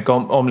pratat mycket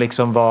om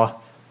liksom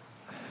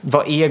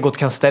vad egot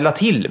kan ställa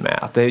till med.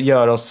 Att det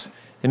gör oss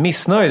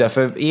missnöjda.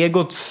 För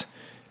egots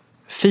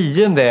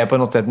fiende är på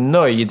något sätt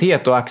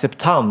nöjdhet och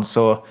acceptans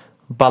och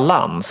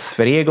balans.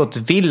 För egot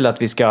vill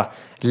att vi ska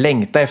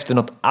längta efter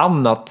något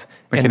annat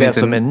än det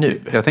som är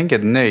nu. Jag tänker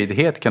att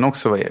nöjdhet kan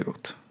också vara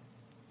egot.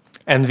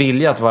 En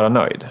vilja att vara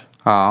nöjd.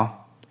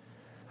 Ja.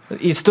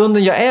 I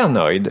stunden jag är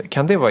nöjd,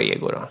 kan det vara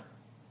ego då?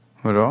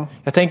 Vadå?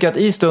 Jag tänker att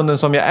i stunden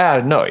som jag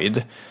är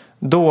nöjd,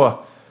 då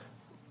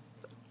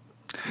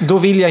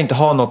vill jag inte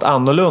ha något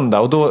annorlunda.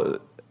 Och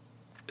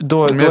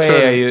då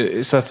är jag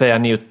ju så att säga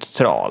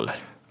neutral.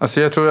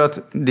 Alltså jag tror att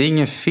det är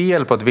inget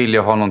fel på att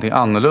vilja ha någonting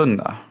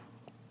annorlunda.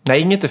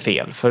 Nej, inget är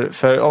fel.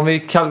 För om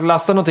vi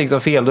lastar någonting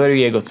som fel, då är det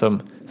ju egot som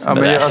ja,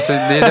 men alltså, det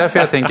är därför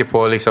jag tänker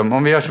på, liksom,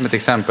 om vi gör som ett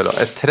exempel då,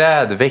 ett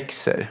träd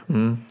växer.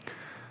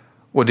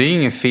 Och det är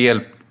inget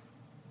fel.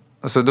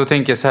 Alltså då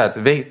tänker jag så här,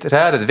 att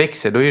trädet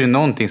växer, då är det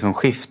någonting som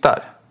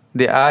skiftar.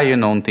 Det är ju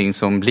någonting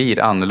som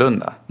blir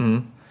annorlunda.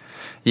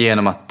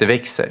 Genom att det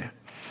växer.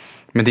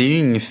 Men det är ju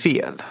inget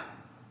fel.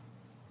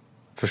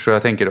 Förstår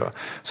jag tänker då?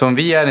 Så om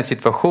vi är i en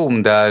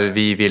situation där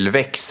vi vill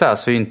växa,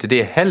 så är inte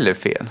det heller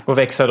fel. Och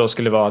växa då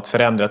skulle vara att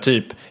förändra,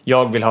 typ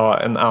jag vill ha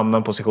en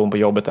annan position på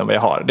jobbet än vad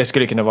jag har. Det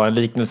skulle kunna vara en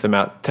liknelse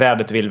med att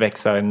trädet vill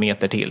växa 1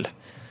 meter till.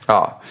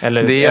 Ja,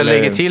 det jag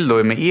lägger till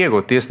då med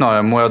egot, det är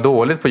snarare, mår jag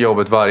dåligt på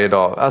jobbet varje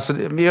dag? Alltså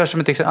vi gör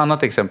som ett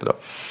annat exempel då.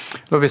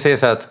 Låt vi säga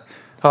så här att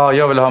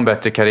jag vill ha en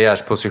bättre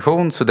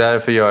karriärsposition, så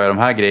därför gör jag de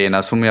här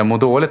grejerna som jag mår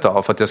dåligt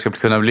av för att jag ska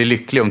kunna bli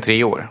lycklig om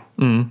 3 år.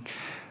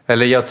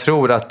 Eller jag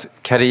tror att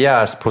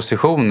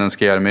karriärspositionen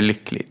ska göra mig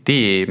lycklig.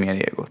 Det är mer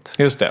egot.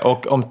 Just det,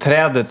 och om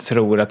trädet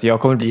tror att jag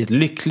kommer bli ett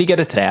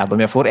lyckligare träd om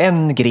jag får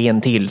en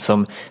gren till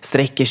som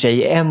sträcker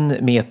sig 1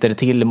 meter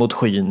till mot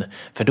skyn,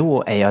 för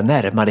då är jag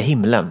närmare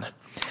himlen.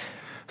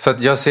 Så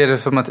att jag ser det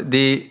som att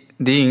det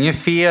är inget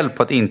fel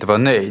på att inte vara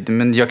nöjd,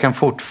 men jag kan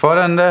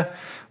fortfarande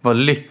vara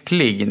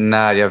lycklig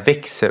när jag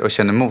växer och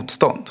känner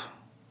motstånd.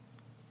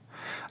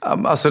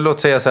 Alltså låt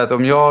säga så här att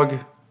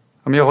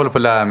om jag håller på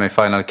att lära mig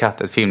Final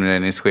Cut, ett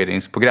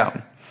filmredigeringsprogram.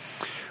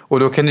 Och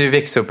då kan det ju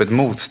växa upp ett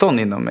motstånd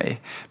inom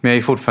mig. Men jag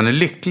är fortfarande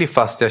lycklig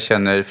fast jag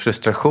känner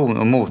frustration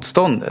och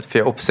motståndet. För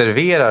jag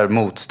observerar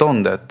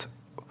motståndet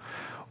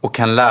och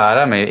kan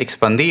lära mig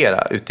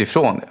expandera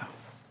utifrån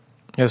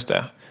det. Just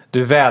det.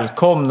 Du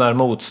välkomnar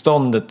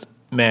motståndet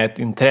med ett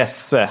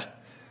intresse.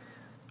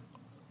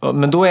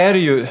 Men då är det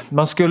ju,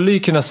 man skulle ju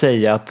kunna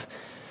säga att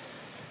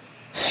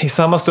i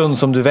samma stund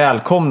som du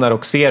välkomnar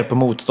och ser på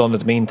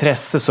motståndet med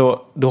intresse,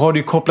 så då har du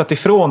ju kopplat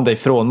ifrån dig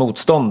från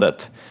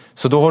motståndet.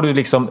 Så då har du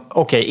liksom,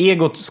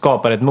 egot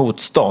skapar ett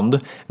motstånd,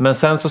 men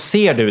sen så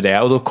ser du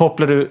det och då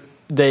kopplar du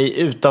dig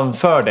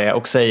utanför det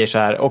och säger så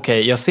här,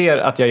 jag ser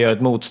att jag gör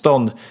ett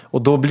motstånd,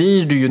 och då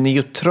blir du ju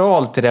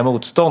neutral till det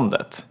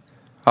motståndet.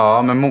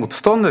 Ja, men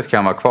motståndet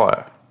kan vara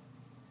kvar.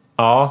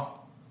 Ja,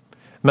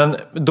 men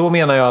då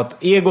menar jag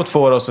att egot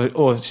får oss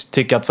att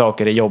tycka att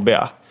saker är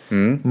jobbiga.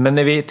 Men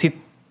när vi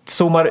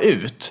zoomar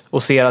ut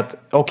och ser att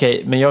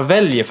men jag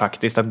väljer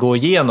faktiskt att gå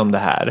igenom det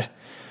här,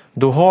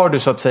 då har du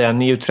så att säga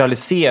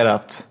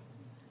neutraliserat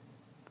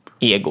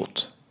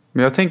egot.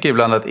 Men jag tänker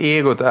ibland att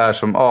egot är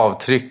som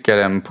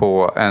avtryckaren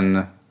på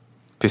en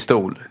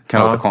pistol.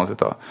 Kan låta konstigt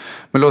då.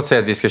 Men låt säga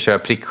att vi ska köra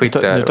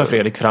prickskytte. Nu tar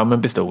Fredrik fram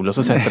en pistol och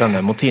så sätter han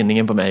den mot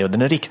tinningen på mig, och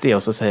den är riktig,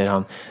 och så säger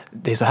han,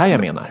 det är så här jag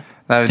menar.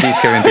 Nej, dit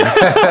ska vi inte.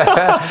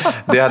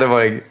 Det hade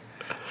varit...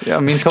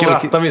 Ja,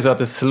 skrattar vi så att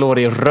det slår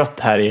i rött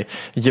här i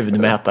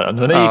ljudmätaren.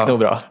 Men det gick nog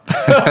bra.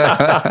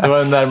 Det var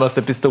den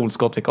närmaste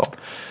pistolskott vi kom.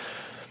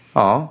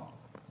 Ja,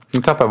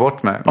 nu tappar jag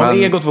bort mig. Om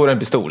egot vore en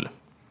pistol.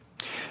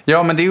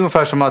 Ja, men det är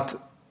ungefär som att...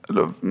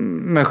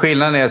 Men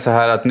skillnaden är så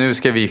här att nu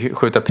ska vi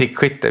skjuta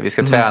prickskytte. Vi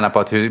ska träna på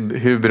att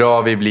hur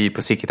bra vi blir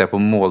på sikta på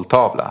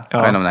måltavla. Jag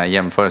vet inte om den här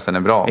jämförelsen är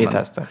bra.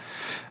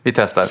 Vi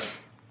testar.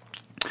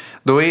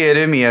 Då är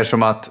det mer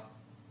som att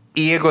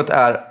egot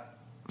är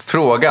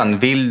frågan,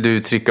 vill du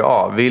trycka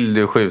av? Vill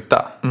du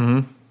skjuta?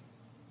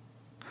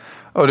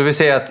 Och det vill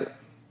säga att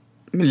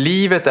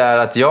livet är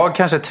att jag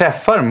kanske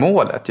träffar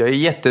målet. Jag är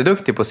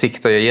jätteduktig på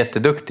sikta och jag är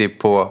jätteduktig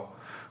på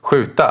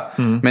skjuta.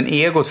 Men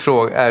egot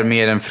är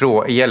mer en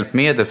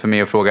hjälpmedel för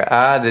mig att fråga,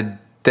 är det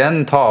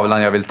den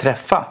tavlan jag vill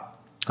träffa?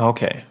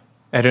 Okej.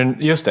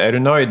 Är du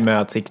nöjd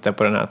med att sikta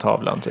på den här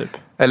tavlan typ?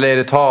 Eller är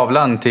det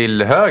tavlan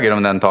till höger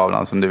om den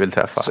tavlan som du vill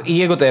träffa? Så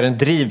egot är en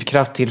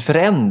drivkraft till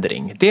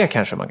förändring. Det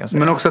kanske man kan säga.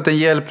 Men också att den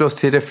hjälper oss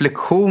till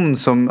reflektion.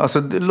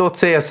 Låt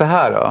säga så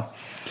här då.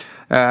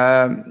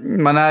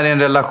 Man är i en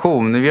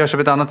relation. Vi gör som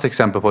ett annat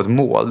exempel på ett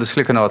mål. Det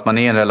skulle kunna vara att man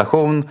är i en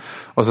relation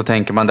och så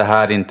tänker man det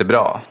här är inte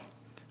bra.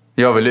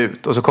 Jag vill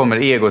ut. Och så kommer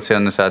egot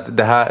sen så att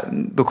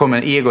då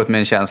kommer egot med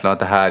en känsla av att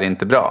det här är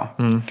inte bra.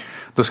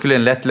 Då skulle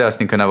en lätt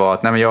lösning kunna vara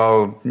att nej, men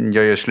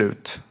jag gör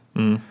slut.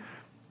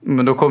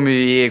 Men då kommer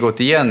ju egot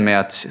igen med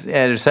att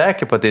är du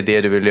säker på att det är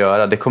det du vill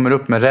göra? Det kommer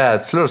upp med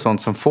rädslor och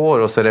sånt som får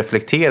oss att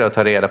reflektera och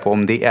ta reda på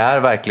om det är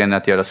verkligen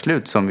att göra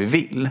slut som vi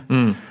vill.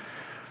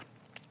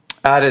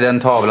 Är det den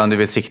tavlan du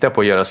vill sikta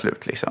på att göra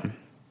slut liksom?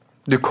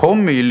 Du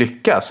kommer ju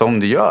lyckas om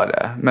du gör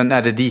det. Men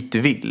är det dit du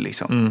vill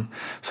liksom?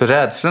 Så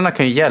rädslorna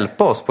kan ju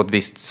hjälpa oss på ett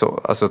visst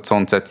ett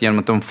sånt sätt. Genom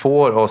att de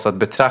får oss att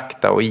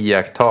betrakta och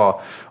iaktta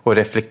och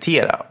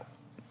reflektera.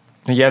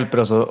 De hjälper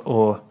oss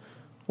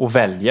att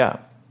välja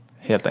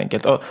helt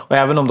enkelt. Och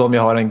även om de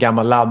har en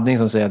gammal laddning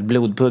som säger att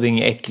blodpudding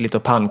är äckligt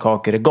och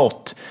pannkakor är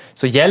gott.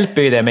 Så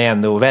hjälper ju det mig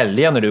ändå att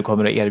välja när du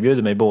kommer att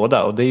erbjuda mig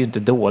båda. Och det är ju inte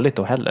dåligt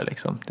då heller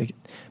liksom.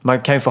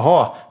 Man kan ju få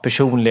ha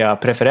personliga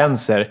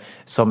preferenser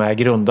som är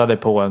grundade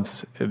på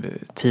ens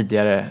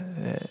tidigare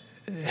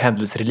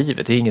händelser i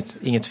livet. Det är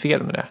inget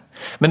fel med det.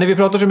 Men när vi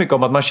pratar så mycket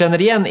om att man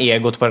känner igen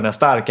egot på den här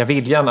starka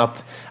viljan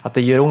att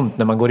det gör ont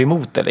när man går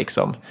emot det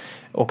liksom.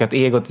 Och att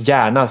egot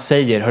gärna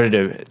säger, hörru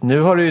du,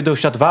 nu har du ju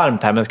duschat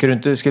varmt här, men skulle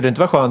det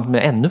inte vara skönt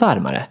med ännu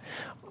varmare?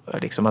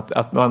 Liksom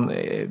att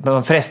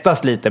man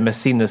frestas lite med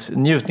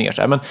sinnesnjutningar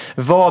så här.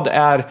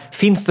 Men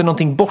finns det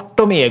någonting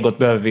bortom egot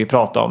behöver vi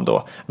prata om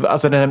då?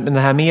 Alltså den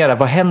här mera,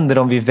 vad händer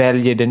om vi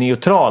väljer det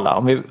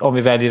neutrala? Om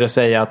vi väljer att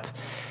säga att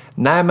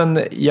nej,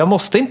 men jag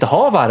måste inte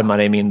ha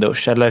varmare i min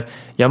dusch, eller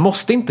jag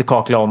måste inte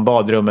kakla om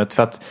badrummet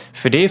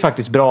för det är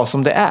faktiskt bra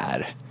som det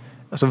är.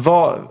 Alltså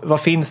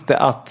vad finns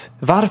det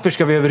varför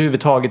ska vi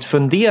överhuvudtaget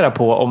fundera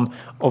på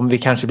om vi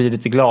kanske blir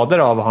lite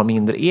gladare av att ha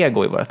mindre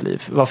ego i vårt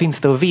liv? Vad finns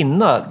det att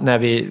vinna när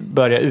vi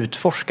börjar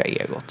utforska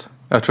egot?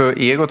 Jag tror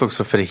egot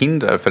också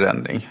förhindrar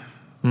förändring.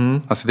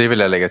 Alltså det vill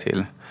jag lägga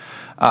till.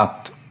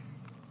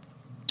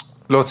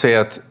 Låt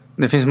säga att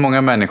det finns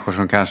många människor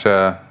som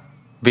kanske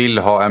vill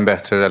ha en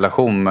bättre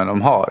relation än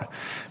de har.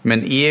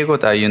 Men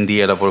egot är ju en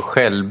del av vår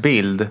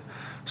självbild.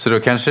 Så då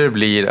kanske det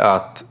blir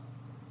att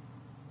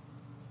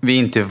vi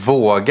inte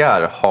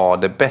vågar ha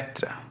det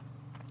bättre.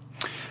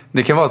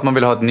 Det kan vara att man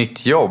vill ha ett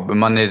nytt jobb.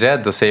 Man är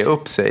rädd att säga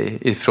upp sig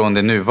ifrån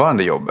det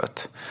nuvarande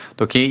jobbet.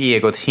 Då kan ju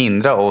egot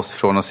hindra oss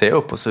från att säga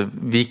upp oss.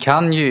 Vi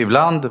kan ju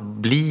ibland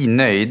bli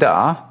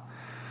nöjda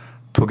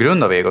på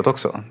grund av egot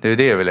också. Det är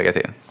det jag vill lägga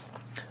till.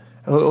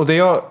 Och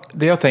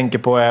det jag tänker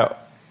på är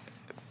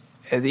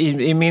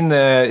i min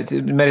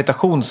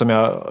meditation som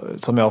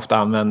jag ofta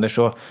använder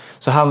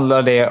så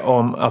handlar det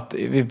om att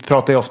vi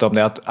pratar ju ofta om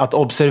det att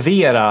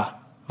observera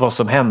vad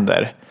som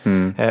händer.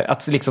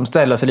 Att liksom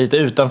ställa sig lite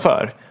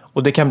utanför.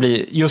 Och det kan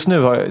bli, just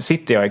nu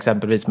sitter jag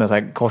exempelvis med så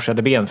här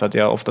korsade ben för att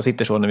jag ofta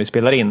sitter så när vi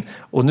spelar in.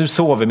 Och nu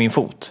sover min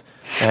fot.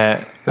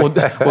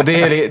 Och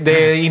det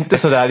är inte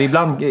så där,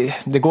 ibland,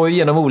 det går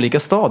igenom olika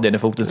stadier när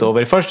foten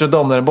sover. Först så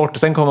domnar den bort och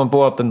sen kommer man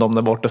på att den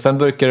domnar bort och sen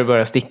brukar det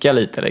börja sticka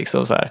lite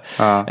liksom så här.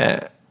 Ja.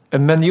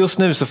 Men just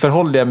nu så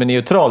förhåller jag mig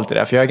neutral till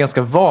det. För jag är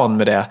ganska van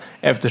med det.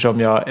 Eftersom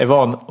jag är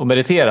van att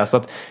meditera. Så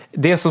att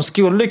det som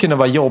skulle kunna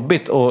vara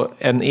jobbigt. Och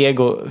en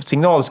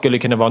egosignal skulle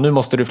kunna vara. Nu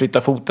måste du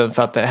flytta foten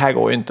för att det här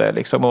går ju inte.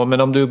 Liksom.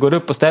 Men om du går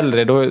upp och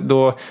ställer dig.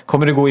 Då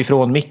kommer du gå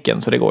ifrån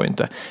micken. Så det går ju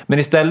inte. Men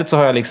istället så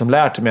har jag liksom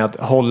lärt mig att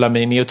hålla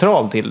mig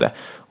neutral till det.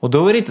 Och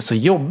då är det inte så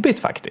jobbigt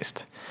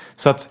faktiskt.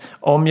 Så att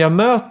om jag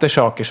möter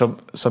saker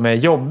som är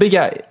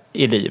jobbiga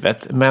i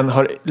livet. Men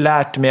har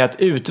lärt mig att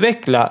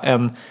utveckla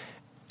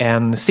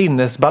en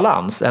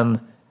sinnesbalans,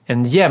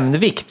 en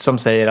jämnvikt som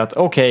säger att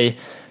okej,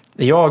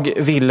 jag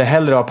ville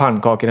hellre ha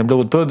pannkakor än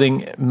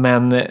blodpudding,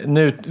 men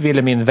nu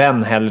ville min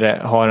vän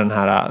hellre ha den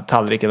här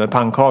tallriken med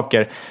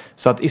pannkakor.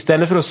 Så att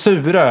istället för att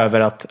sura över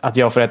att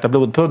jag får äta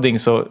blodpudding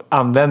så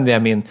använder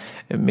jag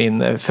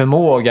min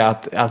förmåga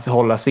att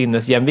hålla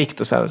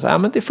sinnesjämvikt och säga så här,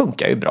 men det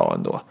funkar ju bra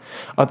ändå.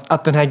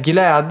 Att den här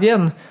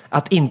glädjen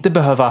att inte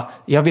behöva,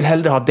 jag vill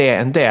hellre ha det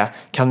än det,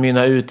 kan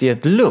mynna ut i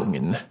ett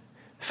lugn.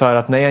 För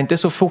att när jag inte är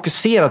så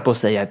fokuserad på att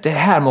säga att det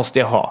här måste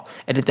jag ha,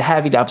 eller det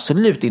här vill jag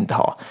absolut inte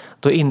ha,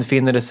 då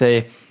infinner det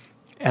sig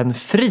en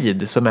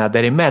frid som är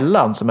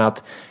däremellan, som är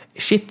att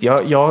shit,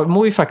 jag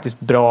mår ju faktiskt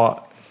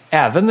bra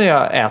även när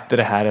jag äter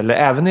det här, eller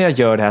även när jag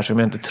gör det här som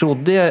jag inte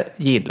trodde jag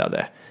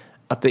gillade.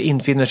 Att det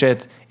infinner sig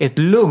ett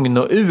lugn,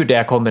 och ur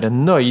det kommer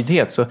en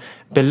nöjdhet. Så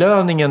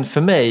belöningen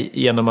för mig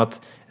genom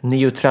att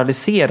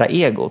neutralisera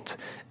egot,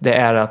 det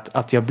är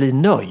att jag blir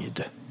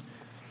nöjd.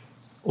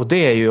 Och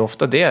det är ju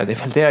ofta det är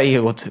väl det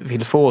egot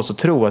vill få oss att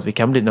tro, att vi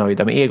kan bli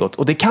nöjda med egot.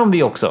 Och det kan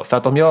vi också, för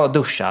att om jag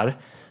duschar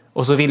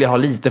och så vill jag ha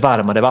lite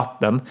varmare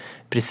vatten,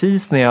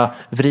 precis när jag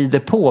vrider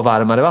på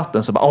varmare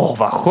vatten så bara,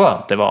 vad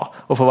skönt det var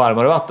att få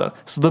varmare vatten.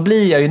 Så då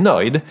blir jag ju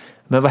nöjd.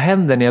 Men vad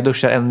händer när jag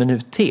duschar 1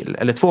 minut till,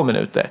 eller 2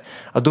 minuter?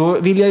 Ja, då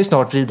vill jag ju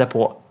snart vrida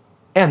på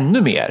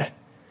ännu mer.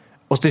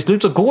 Och till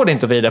slut så går det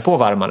inte att vrida på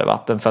varmare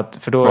vatten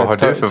för då Vad har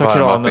du för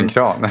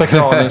varmvattenkran? tar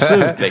kranen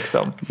slut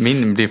liksom.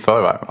 Min blir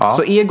för varm. Ja.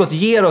 Så egot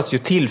ger oss ju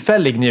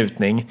tillfällig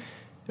njutning.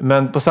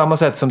 Men på samma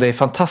sätt som det är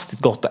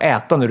fantastiskt gott att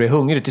äta när du är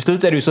hungrig. Till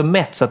slut är du ju så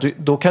mätt så att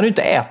då kan du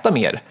inte äta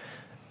mer.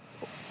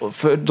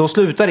 För då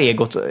slutar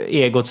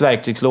egots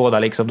verktygslåda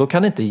liksom. Då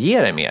kan det inte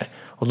ge dig mer.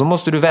 Och då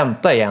måste du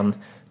vänta igen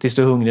tills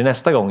du är hungrig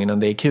nästa gång innan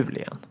det är kul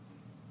igen.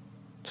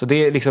 Så det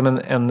är liksom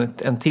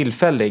en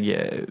tillfällig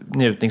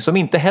njutning som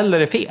inte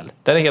heller är fel.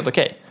 Den är helt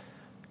okej.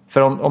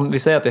 För om vi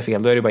säger att det är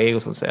fel, då är det bara ego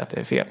som säger att det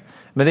är fel.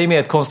 Men det är mer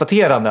ett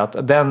konstaterande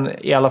att den,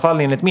 i alla fall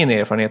enligt min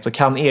erfarenhet, så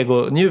kan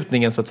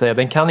egonjutningen så att säga,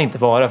 den kan inte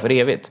vara för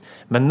evigt.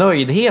 Men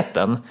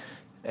nöjdheten,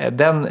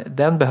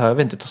 den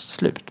behöver inte ta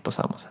slut på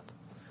samma sätt.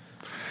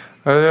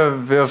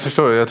 Jag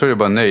förstår, jag tror det är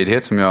bara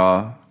nöjdhet som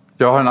jag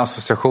har en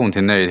association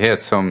till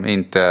nöjdhet som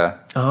inte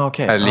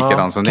är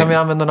likadan som din. Kan vi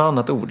använda något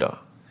annat ord då?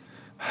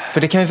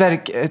 För det kan ju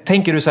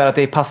tänker du så här att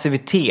det är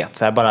passivitet,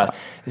 så här bara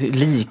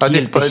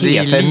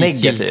likgiltighet, det är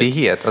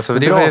negativt. Alltså,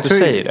 det är bra att du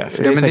säger det,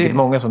 för det är säkert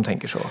många som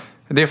tänker så.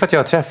 Det är för att jag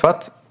har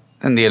träffat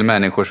en del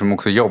människor som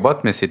också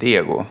jobbat med sitt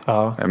ego.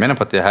 Ja. Jag menar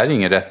på att det här är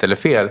inget rätt eller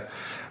fel.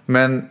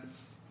 Men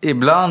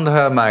ibland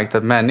har jag märkt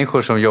att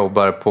människor som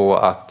jobbar på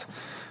att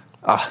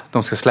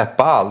de ska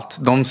släppa allt,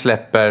 de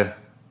släpper...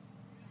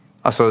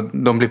 Alltså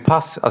de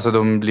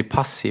blir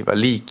passiva,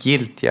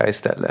 likgiltiga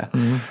istället.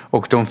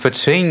 Och de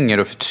förtränger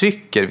och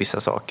förtrycker vissa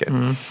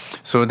saker.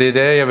 Så det är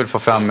det jag vill få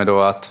fram med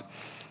då, att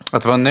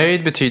vara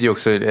nöjd betyder ju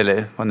också,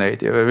 eller vara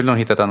nöjd, jag vill nog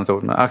hitta ett annat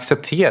ord, men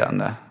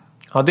accepterande.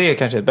 Ja, det är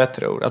kanske ett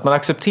bättre ord. Att man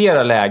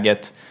accepterar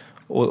läget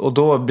och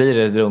då blir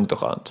det lugnt och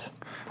skönt.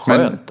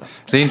 Men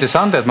det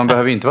intressanta är att man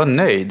behöver inte vara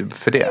nöjd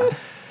för det.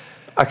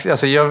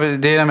 Alltså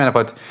det jag menar på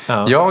att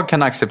jag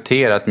kan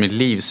acceptera att mitt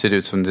liv ser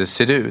ut som det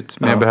ser ut.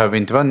 Men jag behöver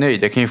inte vara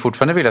nöjd. Jag kan ju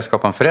fortfarande vilja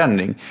skapa en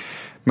förändring.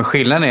 Men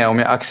skillnaden är om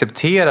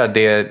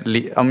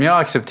jag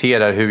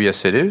accepterar hur jag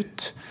ser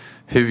ut,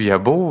 hur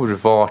jag bor,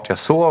 vart jag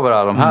sover,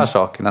 alla de här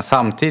sakerna.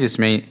 Samtidigt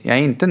som jag är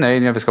inte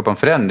nöjd när jag vill skapa en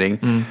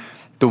förändring.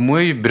 Då mår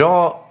jag ju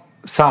bra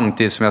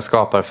samtidigt som jag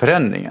skapar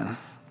förändringen.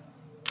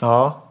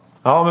 Ja,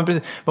 men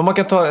precis. Men man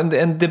kan ta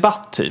en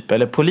debatt typ,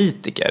 eller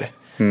politiker.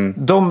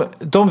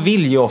 De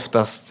vill ju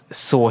oftast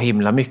så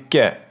himla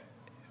mycket.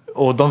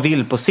 Och de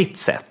vill på sitt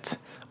sätt.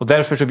 Och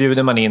därför så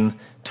bjuder man in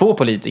 2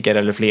 politiker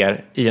eller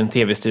fler i en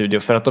tv-studio.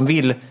 För att de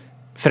vill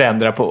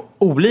förändra på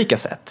olika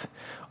sätt.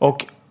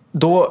 Och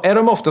då är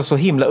de ofta så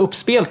himla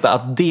uppspelta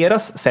att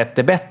deras sätt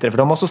är bättre. För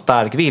de har så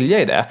stark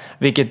vilja i det.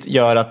 Vilket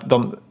gör att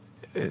de...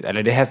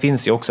 Eller det här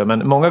finns ju också.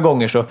 Men många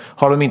gånger så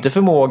har de inte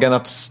förmågan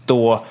att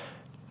stå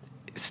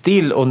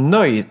still och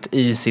nöjt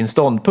i sin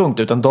ståndpunkt,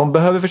 utan de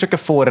behöver försöka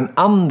få den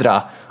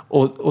andra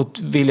och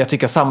vilja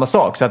tycka samma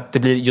sak, så att det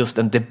blir just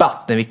en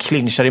debatt när vi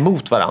clinchar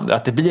emot varandra,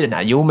 att det blir den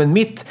här, men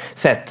mitt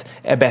sätt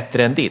är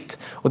bättre än ditt.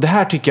 Och det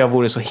här tycker jag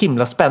vore så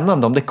himla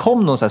spännande om det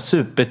kom någon så här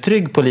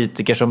supertrygg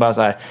politiker som bara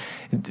så här,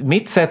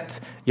 mitt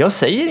sätt, jag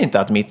säger inte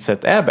att mitt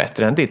sätt är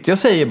bättre än ditt, jag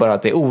säger bara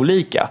att det är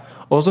olika,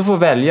 och så får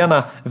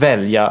väljarna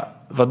välja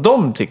vad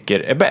de tycker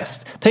är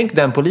bäst. Tänk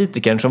den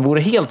politikern som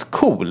vore helt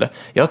cool.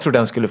 Jag tror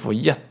den skulle få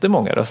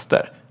jättemånga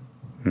röster.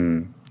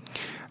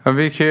 Ja,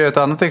 vi kan ju ett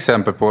annat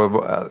exempel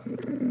på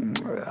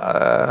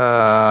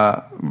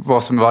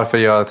varför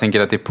jag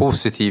tänker att det är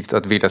positivt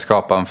att vilja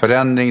skapa en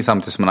förändring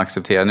samtidigt som man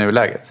accepterar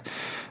nuläget.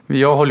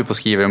 Jag håller på att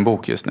skriva en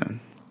bok just nu.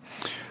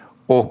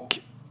 Och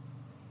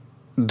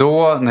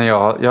då när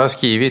jag har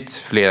skrivit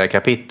flera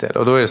kapitel,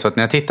 och då är det så att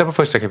när jag tittar på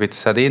första kapitlet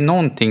så är det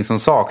någonting som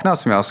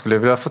saknas som jag skulle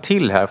vilja få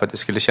till här för att det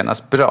skulle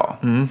kännas bra.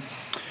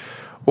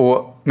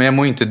 Men jag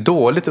mår inte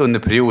dåligt under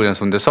perioden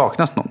som det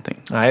saknas någonting.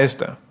 Nej, just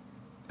det.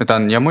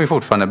 Utan jag mår ju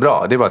fortfarande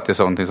bra. Det är bara att det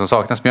är någonting som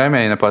saknas. Men jag är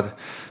mer inne på att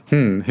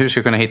hur ska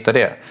jag kunna hitta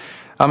det?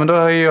 Ja, men då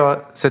har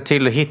jag sett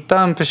till att hitta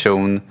en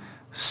person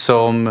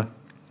som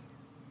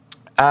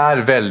är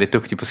väldigt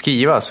duktig på att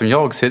skriva, som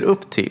jag ser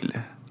upp till.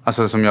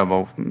 Alltså som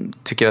jag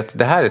tycker att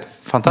det här är ett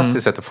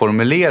fantastiskt sätt att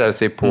formulera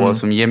sig på,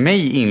 som ger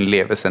mig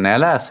inlevelse när jag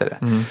läser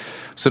det.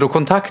 Så då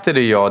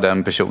kontaktade jag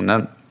den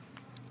personen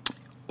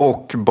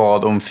och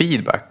bad om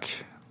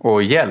feedback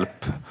och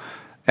hjälp.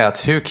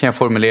 Att hur kan jag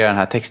formulera den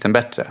här texten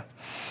bättre?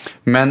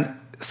 Men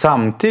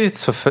samtidigt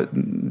så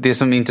det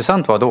som är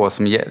intressant var då,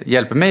 som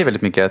hjälper mig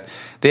väldigt mycket,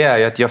 det är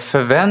ju att jag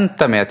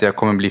förväntar mig att jag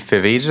kommer bli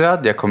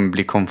förvirrad, jag kommer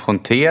bli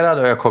konfronterad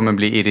och jag kommer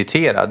bli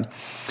irriterad.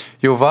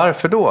 Jo,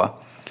 varför då?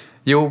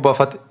 Jo, bara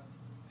för att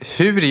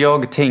hur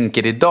jag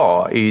tänker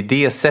idag är ju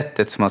det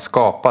sättet som har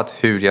skapat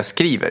hur jag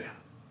skriver.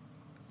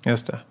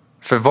 Just det.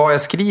 För vad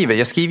jag skriver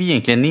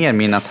egentligen ner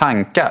mina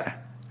tankar.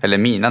 Eller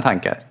mina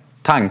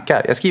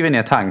tankar. Jag skriver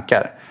ner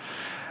tankar.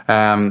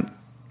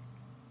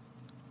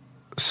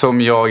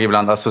 Som jag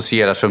ibland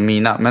associerar som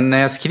mina. Men när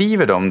jag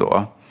skriver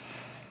dem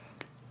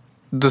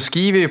då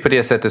skriver jag på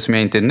det sättet som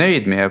jag inte är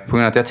nöjd med, på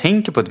grund av att jag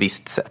tänker på ett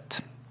visst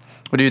sätt.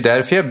 Och det är ju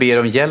därför jag ber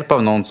om hjälp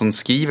av någon som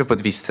skriver på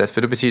ett visst sätt.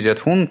 För det betyder att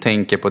hon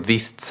tänker på ett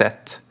visst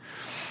sätt.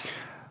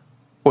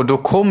 Och då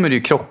kommer det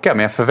ju krocka,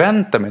 men jag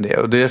förväntar mig det.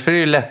 Och därför är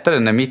det lättare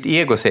när mitt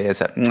ego säger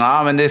så här,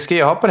 nej men det ska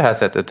jag ha på det här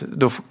sättet.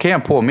 Då kan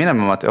jag påminna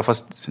mig om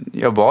att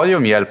jag bad ju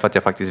om hjälp för att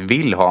jag faktiskt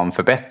vill ha en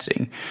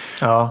förbättring.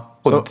 Ja,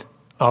 och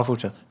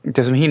fortsätt.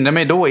 Det som hindrar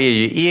mig då är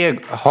ju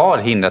har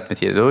hindrat mig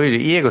tidigare. Då är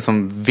det ego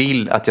som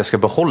vill att jag ska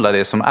behålla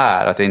det som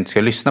är. Att jag inte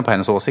ska lyssna på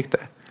hennes åsikter.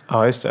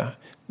 Ja, just det.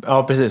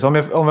 Ja, precis. Om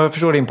jag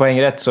förstår din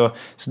poäng rätt så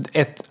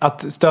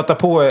att stöta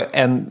på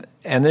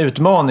en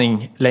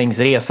utmaning längs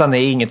resan är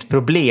inget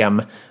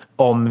problem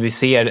om vi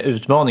ser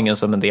utmaningen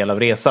som en del av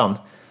resan.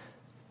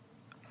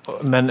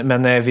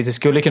 Men det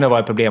skulle kunna vara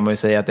ett problem om vi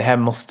säger att det här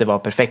måste vara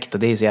perfekt och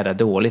det är så jävla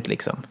dåligt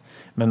liksom.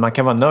 Men man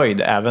kan vara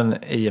nöjd även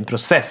i en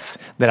process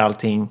där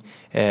allting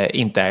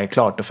inte är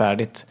klart och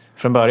färdigt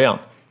från början.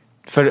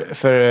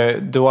 För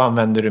då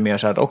använder du mer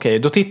så här, okej,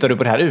 då tittar du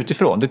på det här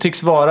utifrån. Det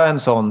tycks vara en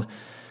sån,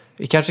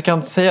 vi kanske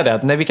kan säga det,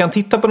 att när vi kan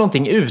titta på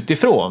någonting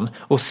utifrån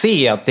och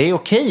se att det är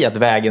okej att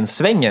vägen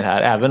svänger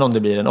här även om det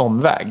blir en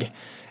omväg.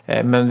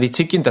 Men vi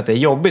tycker inte att det är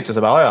jobbigt. Och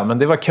så bara, ja, men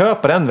det var kö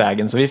på den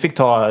vägen så vi fick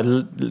ta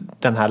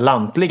den här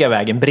lantliga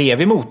vägen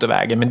bredvid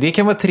motorvägen. Men det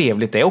kan vara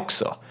trevligt det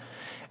också.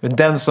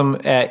 Den som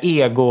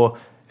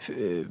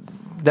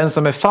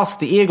är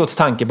fast i egots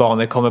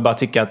tankebanor kommer bara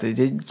tycka att det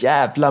är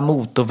jävla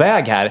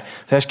motorväg här.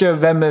 Här ska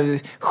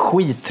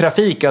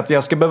skittrafik att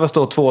jag ska behöva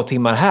stå 2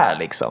 timmar här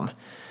liksom.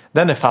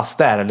 Den är fast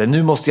där, eller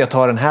nu måste jag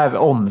ta den här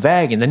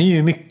omvägen. Den är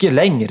ju mycket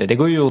längre, det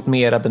går ju åt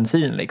mera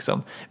bensin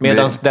liksom.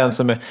 Medan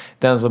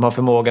den som har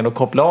förmågan att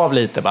koppla av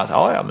lite bara,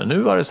 ja men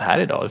nu var det så här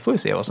idag, då får vi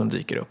se vad som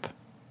dyker upp.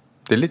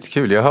 Det är lite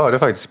kul, jag hörde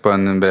faktiskt på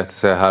en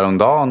berättelse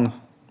häromdagen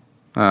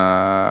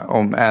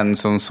om en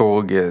som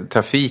såg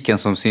trafiken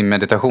som sin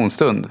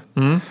meditationsstund.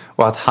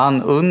 Och att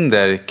han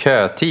under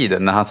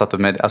kötiden, när han satt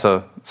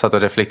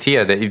och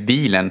reflekterade i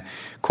bilen,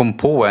 kom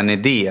på en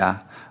idé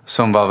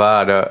som var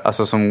värd,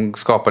 alltså som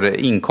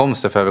skapade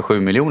inkomster för över 7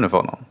 miljoner för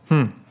honom.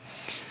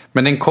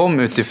 Men den kom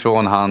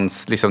utifrån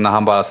hans, liksom när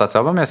han bara satt så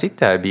här, men jag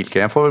sitter här i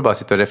bilkön, jag får väl bara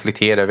sitta och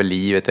reflektera över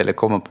livet eller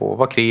komma på,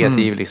 vara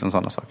kreativ, liksom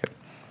sådana saker.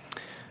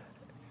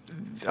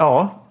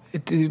 Ja,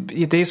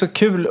 det är så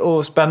kul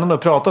och spännande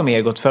att prata om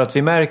egot för att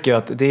vi märker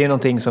att det är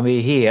någonting som vi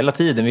hela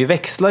tiden, vi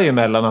växlar ju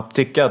mellan att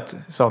tycka att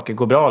saker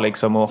går bra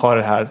liksom och ha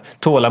det här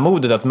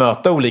tålamodet att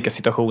möta olika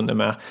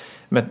situationer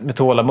med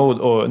tålamod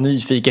och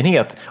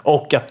nyfikenhet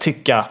och att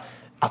tycka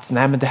att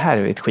nej men det här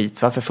är ett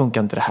skit, varför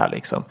funkar inte det här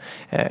liksom.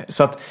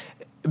 Så att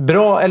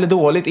bra eller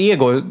dåligt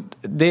ego,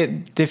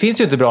 det finns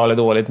ju inte bra eller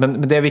dåligt,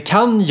 men det vi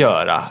kan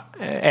göra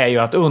är ju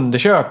att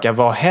undersöka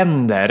vad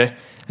händer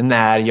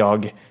när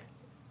jag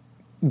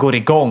går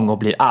igång och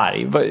blir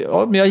arg.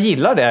 Ja, men jag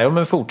gillar det, ja,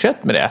 men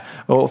fortsätt med det.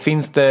 Och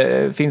finns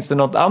det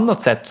något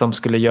annat sätt som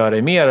skulle göra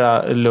dig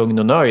mera lugn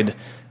och nöjd?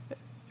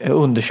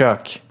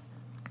 Undersök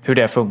hur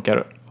det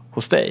funkar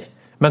hos dig.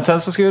 Men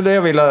sen så skulle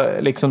jag vilja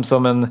liksom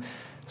som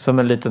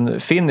en liten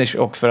finish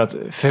och för att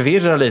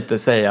förvirra lite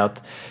säga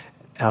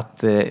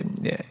att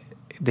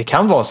det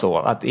kan vara så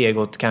att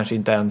egot kanske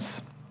inte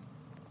ens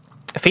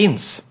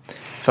finns.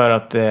 För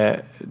att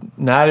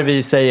när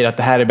vi säger att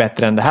det här är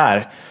bättre än det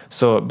här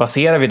så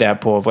baserar vi det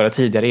på våra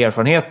tidigare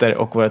erfarenheter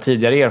och våra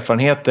tidigare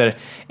erfarenheter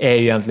är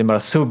ju egentligen bara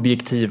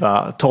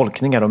subjektiva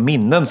tolkningar och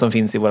minnen som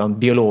finns i vår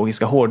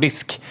biologiska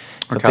hårddisk.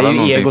 Så det är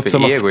ju egot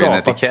som har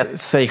skapat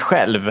sig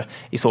själv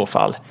i så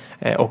fall.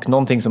 Och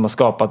någonting som har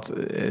skapat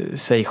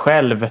sig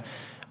själv,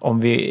 om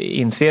vi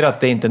inser att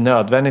det inte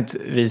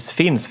nödvändigtvis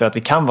finns för att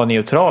vi kan vara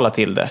neutrala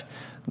till det,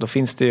 då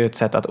finns det ju ett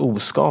sätt att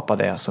oskapa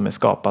det som är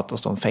skapat och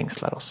som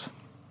fängslar oss.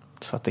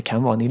 Så att det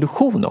kan vara en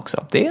illusion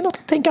också. Det är något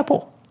att tänka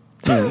på.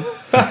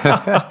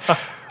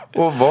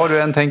 Och vad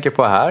du än tänker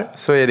på här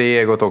så är det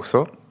egot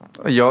också.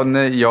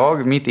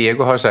 Mitt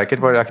ego har säkert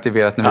varit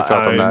aktiverat när vi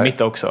pratar om det här.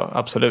 Mitt också,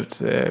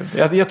 absolut.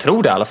 Jag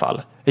tror det i alla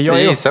fall.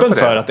 Jag är öppen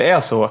för att det är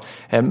så.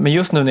 Men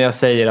just nu när jag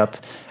säger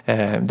att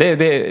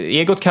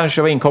egot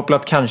kanske var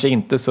inkopplat, kanske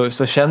inte, så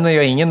känner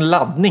jag ingen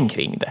laddning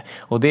kring det.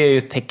 Och det är ju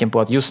ett tecken på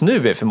att just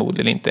nu är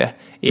förmodligen inte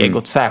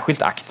egot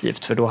särskilt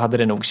aktivt. För då hade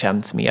det nog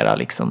känts mera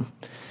liksom,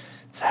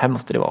 så här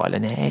måste det vara, eller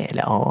nej,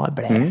 eller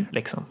blä,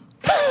 liksom.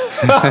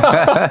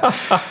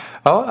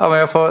 Ja, men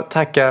jag får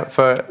tacka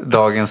för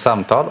dagens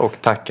samtal och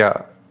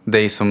tacka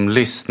dig som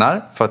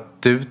lyssnar för att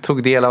du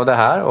tog del av det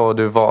här och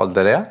du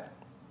valde det.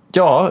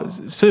 Ja,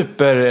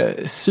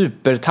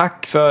 super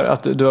tack för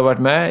att du har varit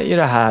med i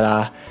det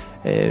här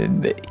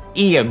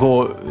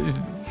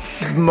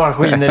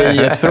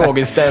ego-maskineriet,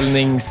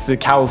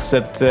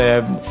 frågeställningskaoset.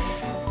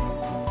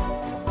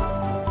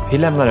 Vi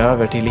lämnar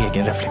över till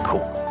egen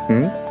reflektion.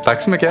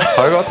 Tack så mycket,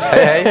 ha det gott,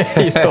 hej.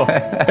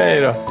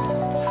 Hej då.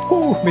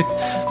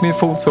 Min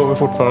fot sover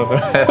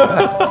fortfarande.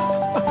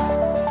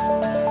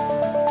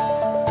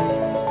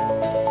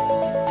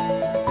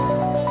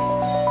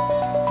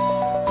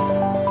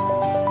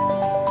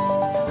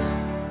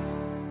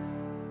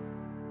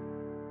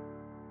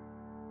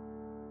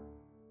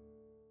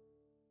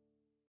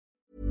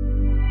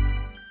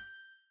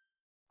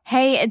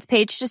 Hey, it's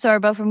Paige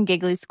DeSorbo from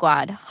Giggly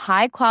Squad.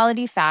 High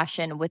quality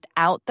fashion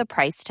without the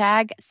price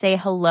tag. Say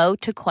hello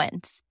to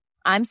Quince.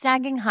 I'm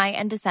snagging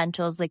high-end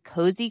essentials like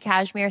cozy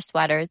cashmere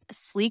sweaters,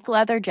 sleek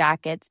leather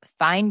jackets,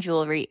 fine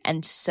jewelry,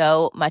 and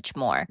so much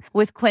more.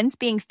 With Quince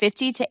being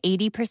 50 to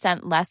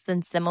 80% less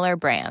than similar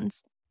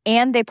brands.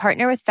 And they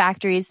partner with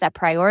factories that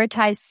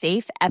prioritize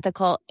safe,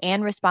 ethical,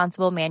 and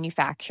responsible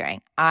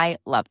manufacturing. I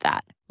love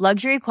that.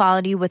 Luxury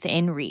quality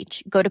within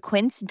reach. Go to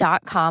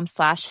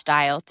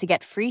quince.com/style to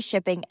get free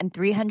shipping and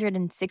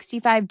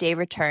 365-day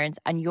returns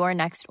on your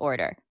next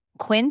order.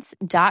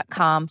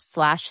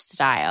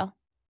 Quince.com/style.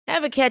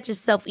 Ever catch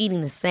yourself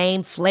eating the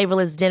same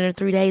flavorless dinner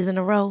 3 days in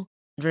a row?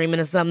 Dreaming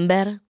of something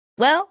better?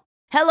 Well,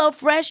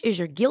 HelloFresh is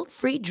your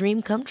guilt-free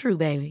dream come true,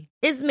 baby.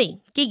 It's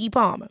me, Keke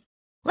Palmer.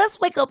 Let's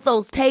wake up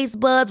those taste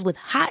buds with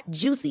hot,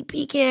 juicy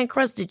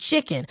pecan-crusted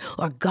chicken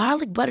or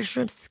garlic butter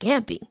shrimp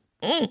scampi.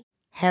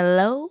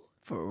 Hello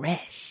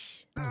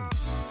Fresh.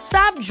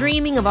 Stop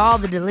dreaming of all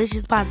the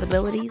delicious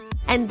possibilities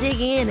and dig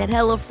in at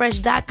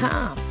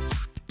HelloFresh.com.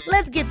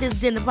 Let's get this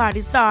dinner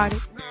party started.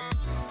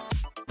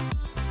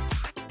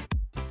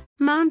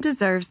 Mom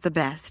deserves the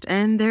best,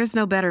 and there's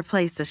no better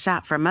place to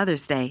shop for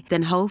Mother's Day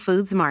than Whole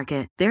Foods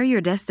Market. They're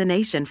your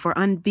destination for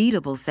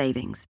unbeatable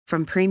savings,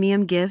 from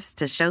premium gifts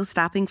to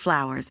show-stopping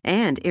flowers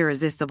and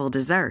irresistible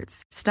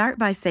desserts. Start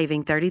by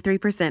saving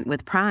 33%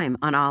 with Prime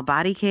on all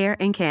body care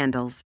and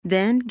candles.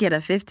 Then get a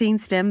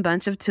 15-stem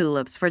bunch of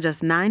tulips for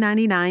just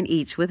 $9.99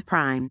 each with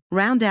Prime.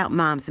 Round out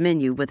Mom's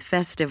menu with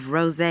festive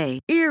rosé,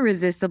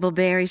 irresistible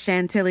berry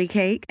chantilly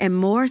cake, and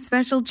more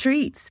special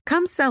treats.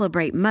 Come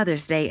celebrate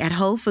Mother's Day at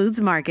Whole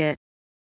Foods Market.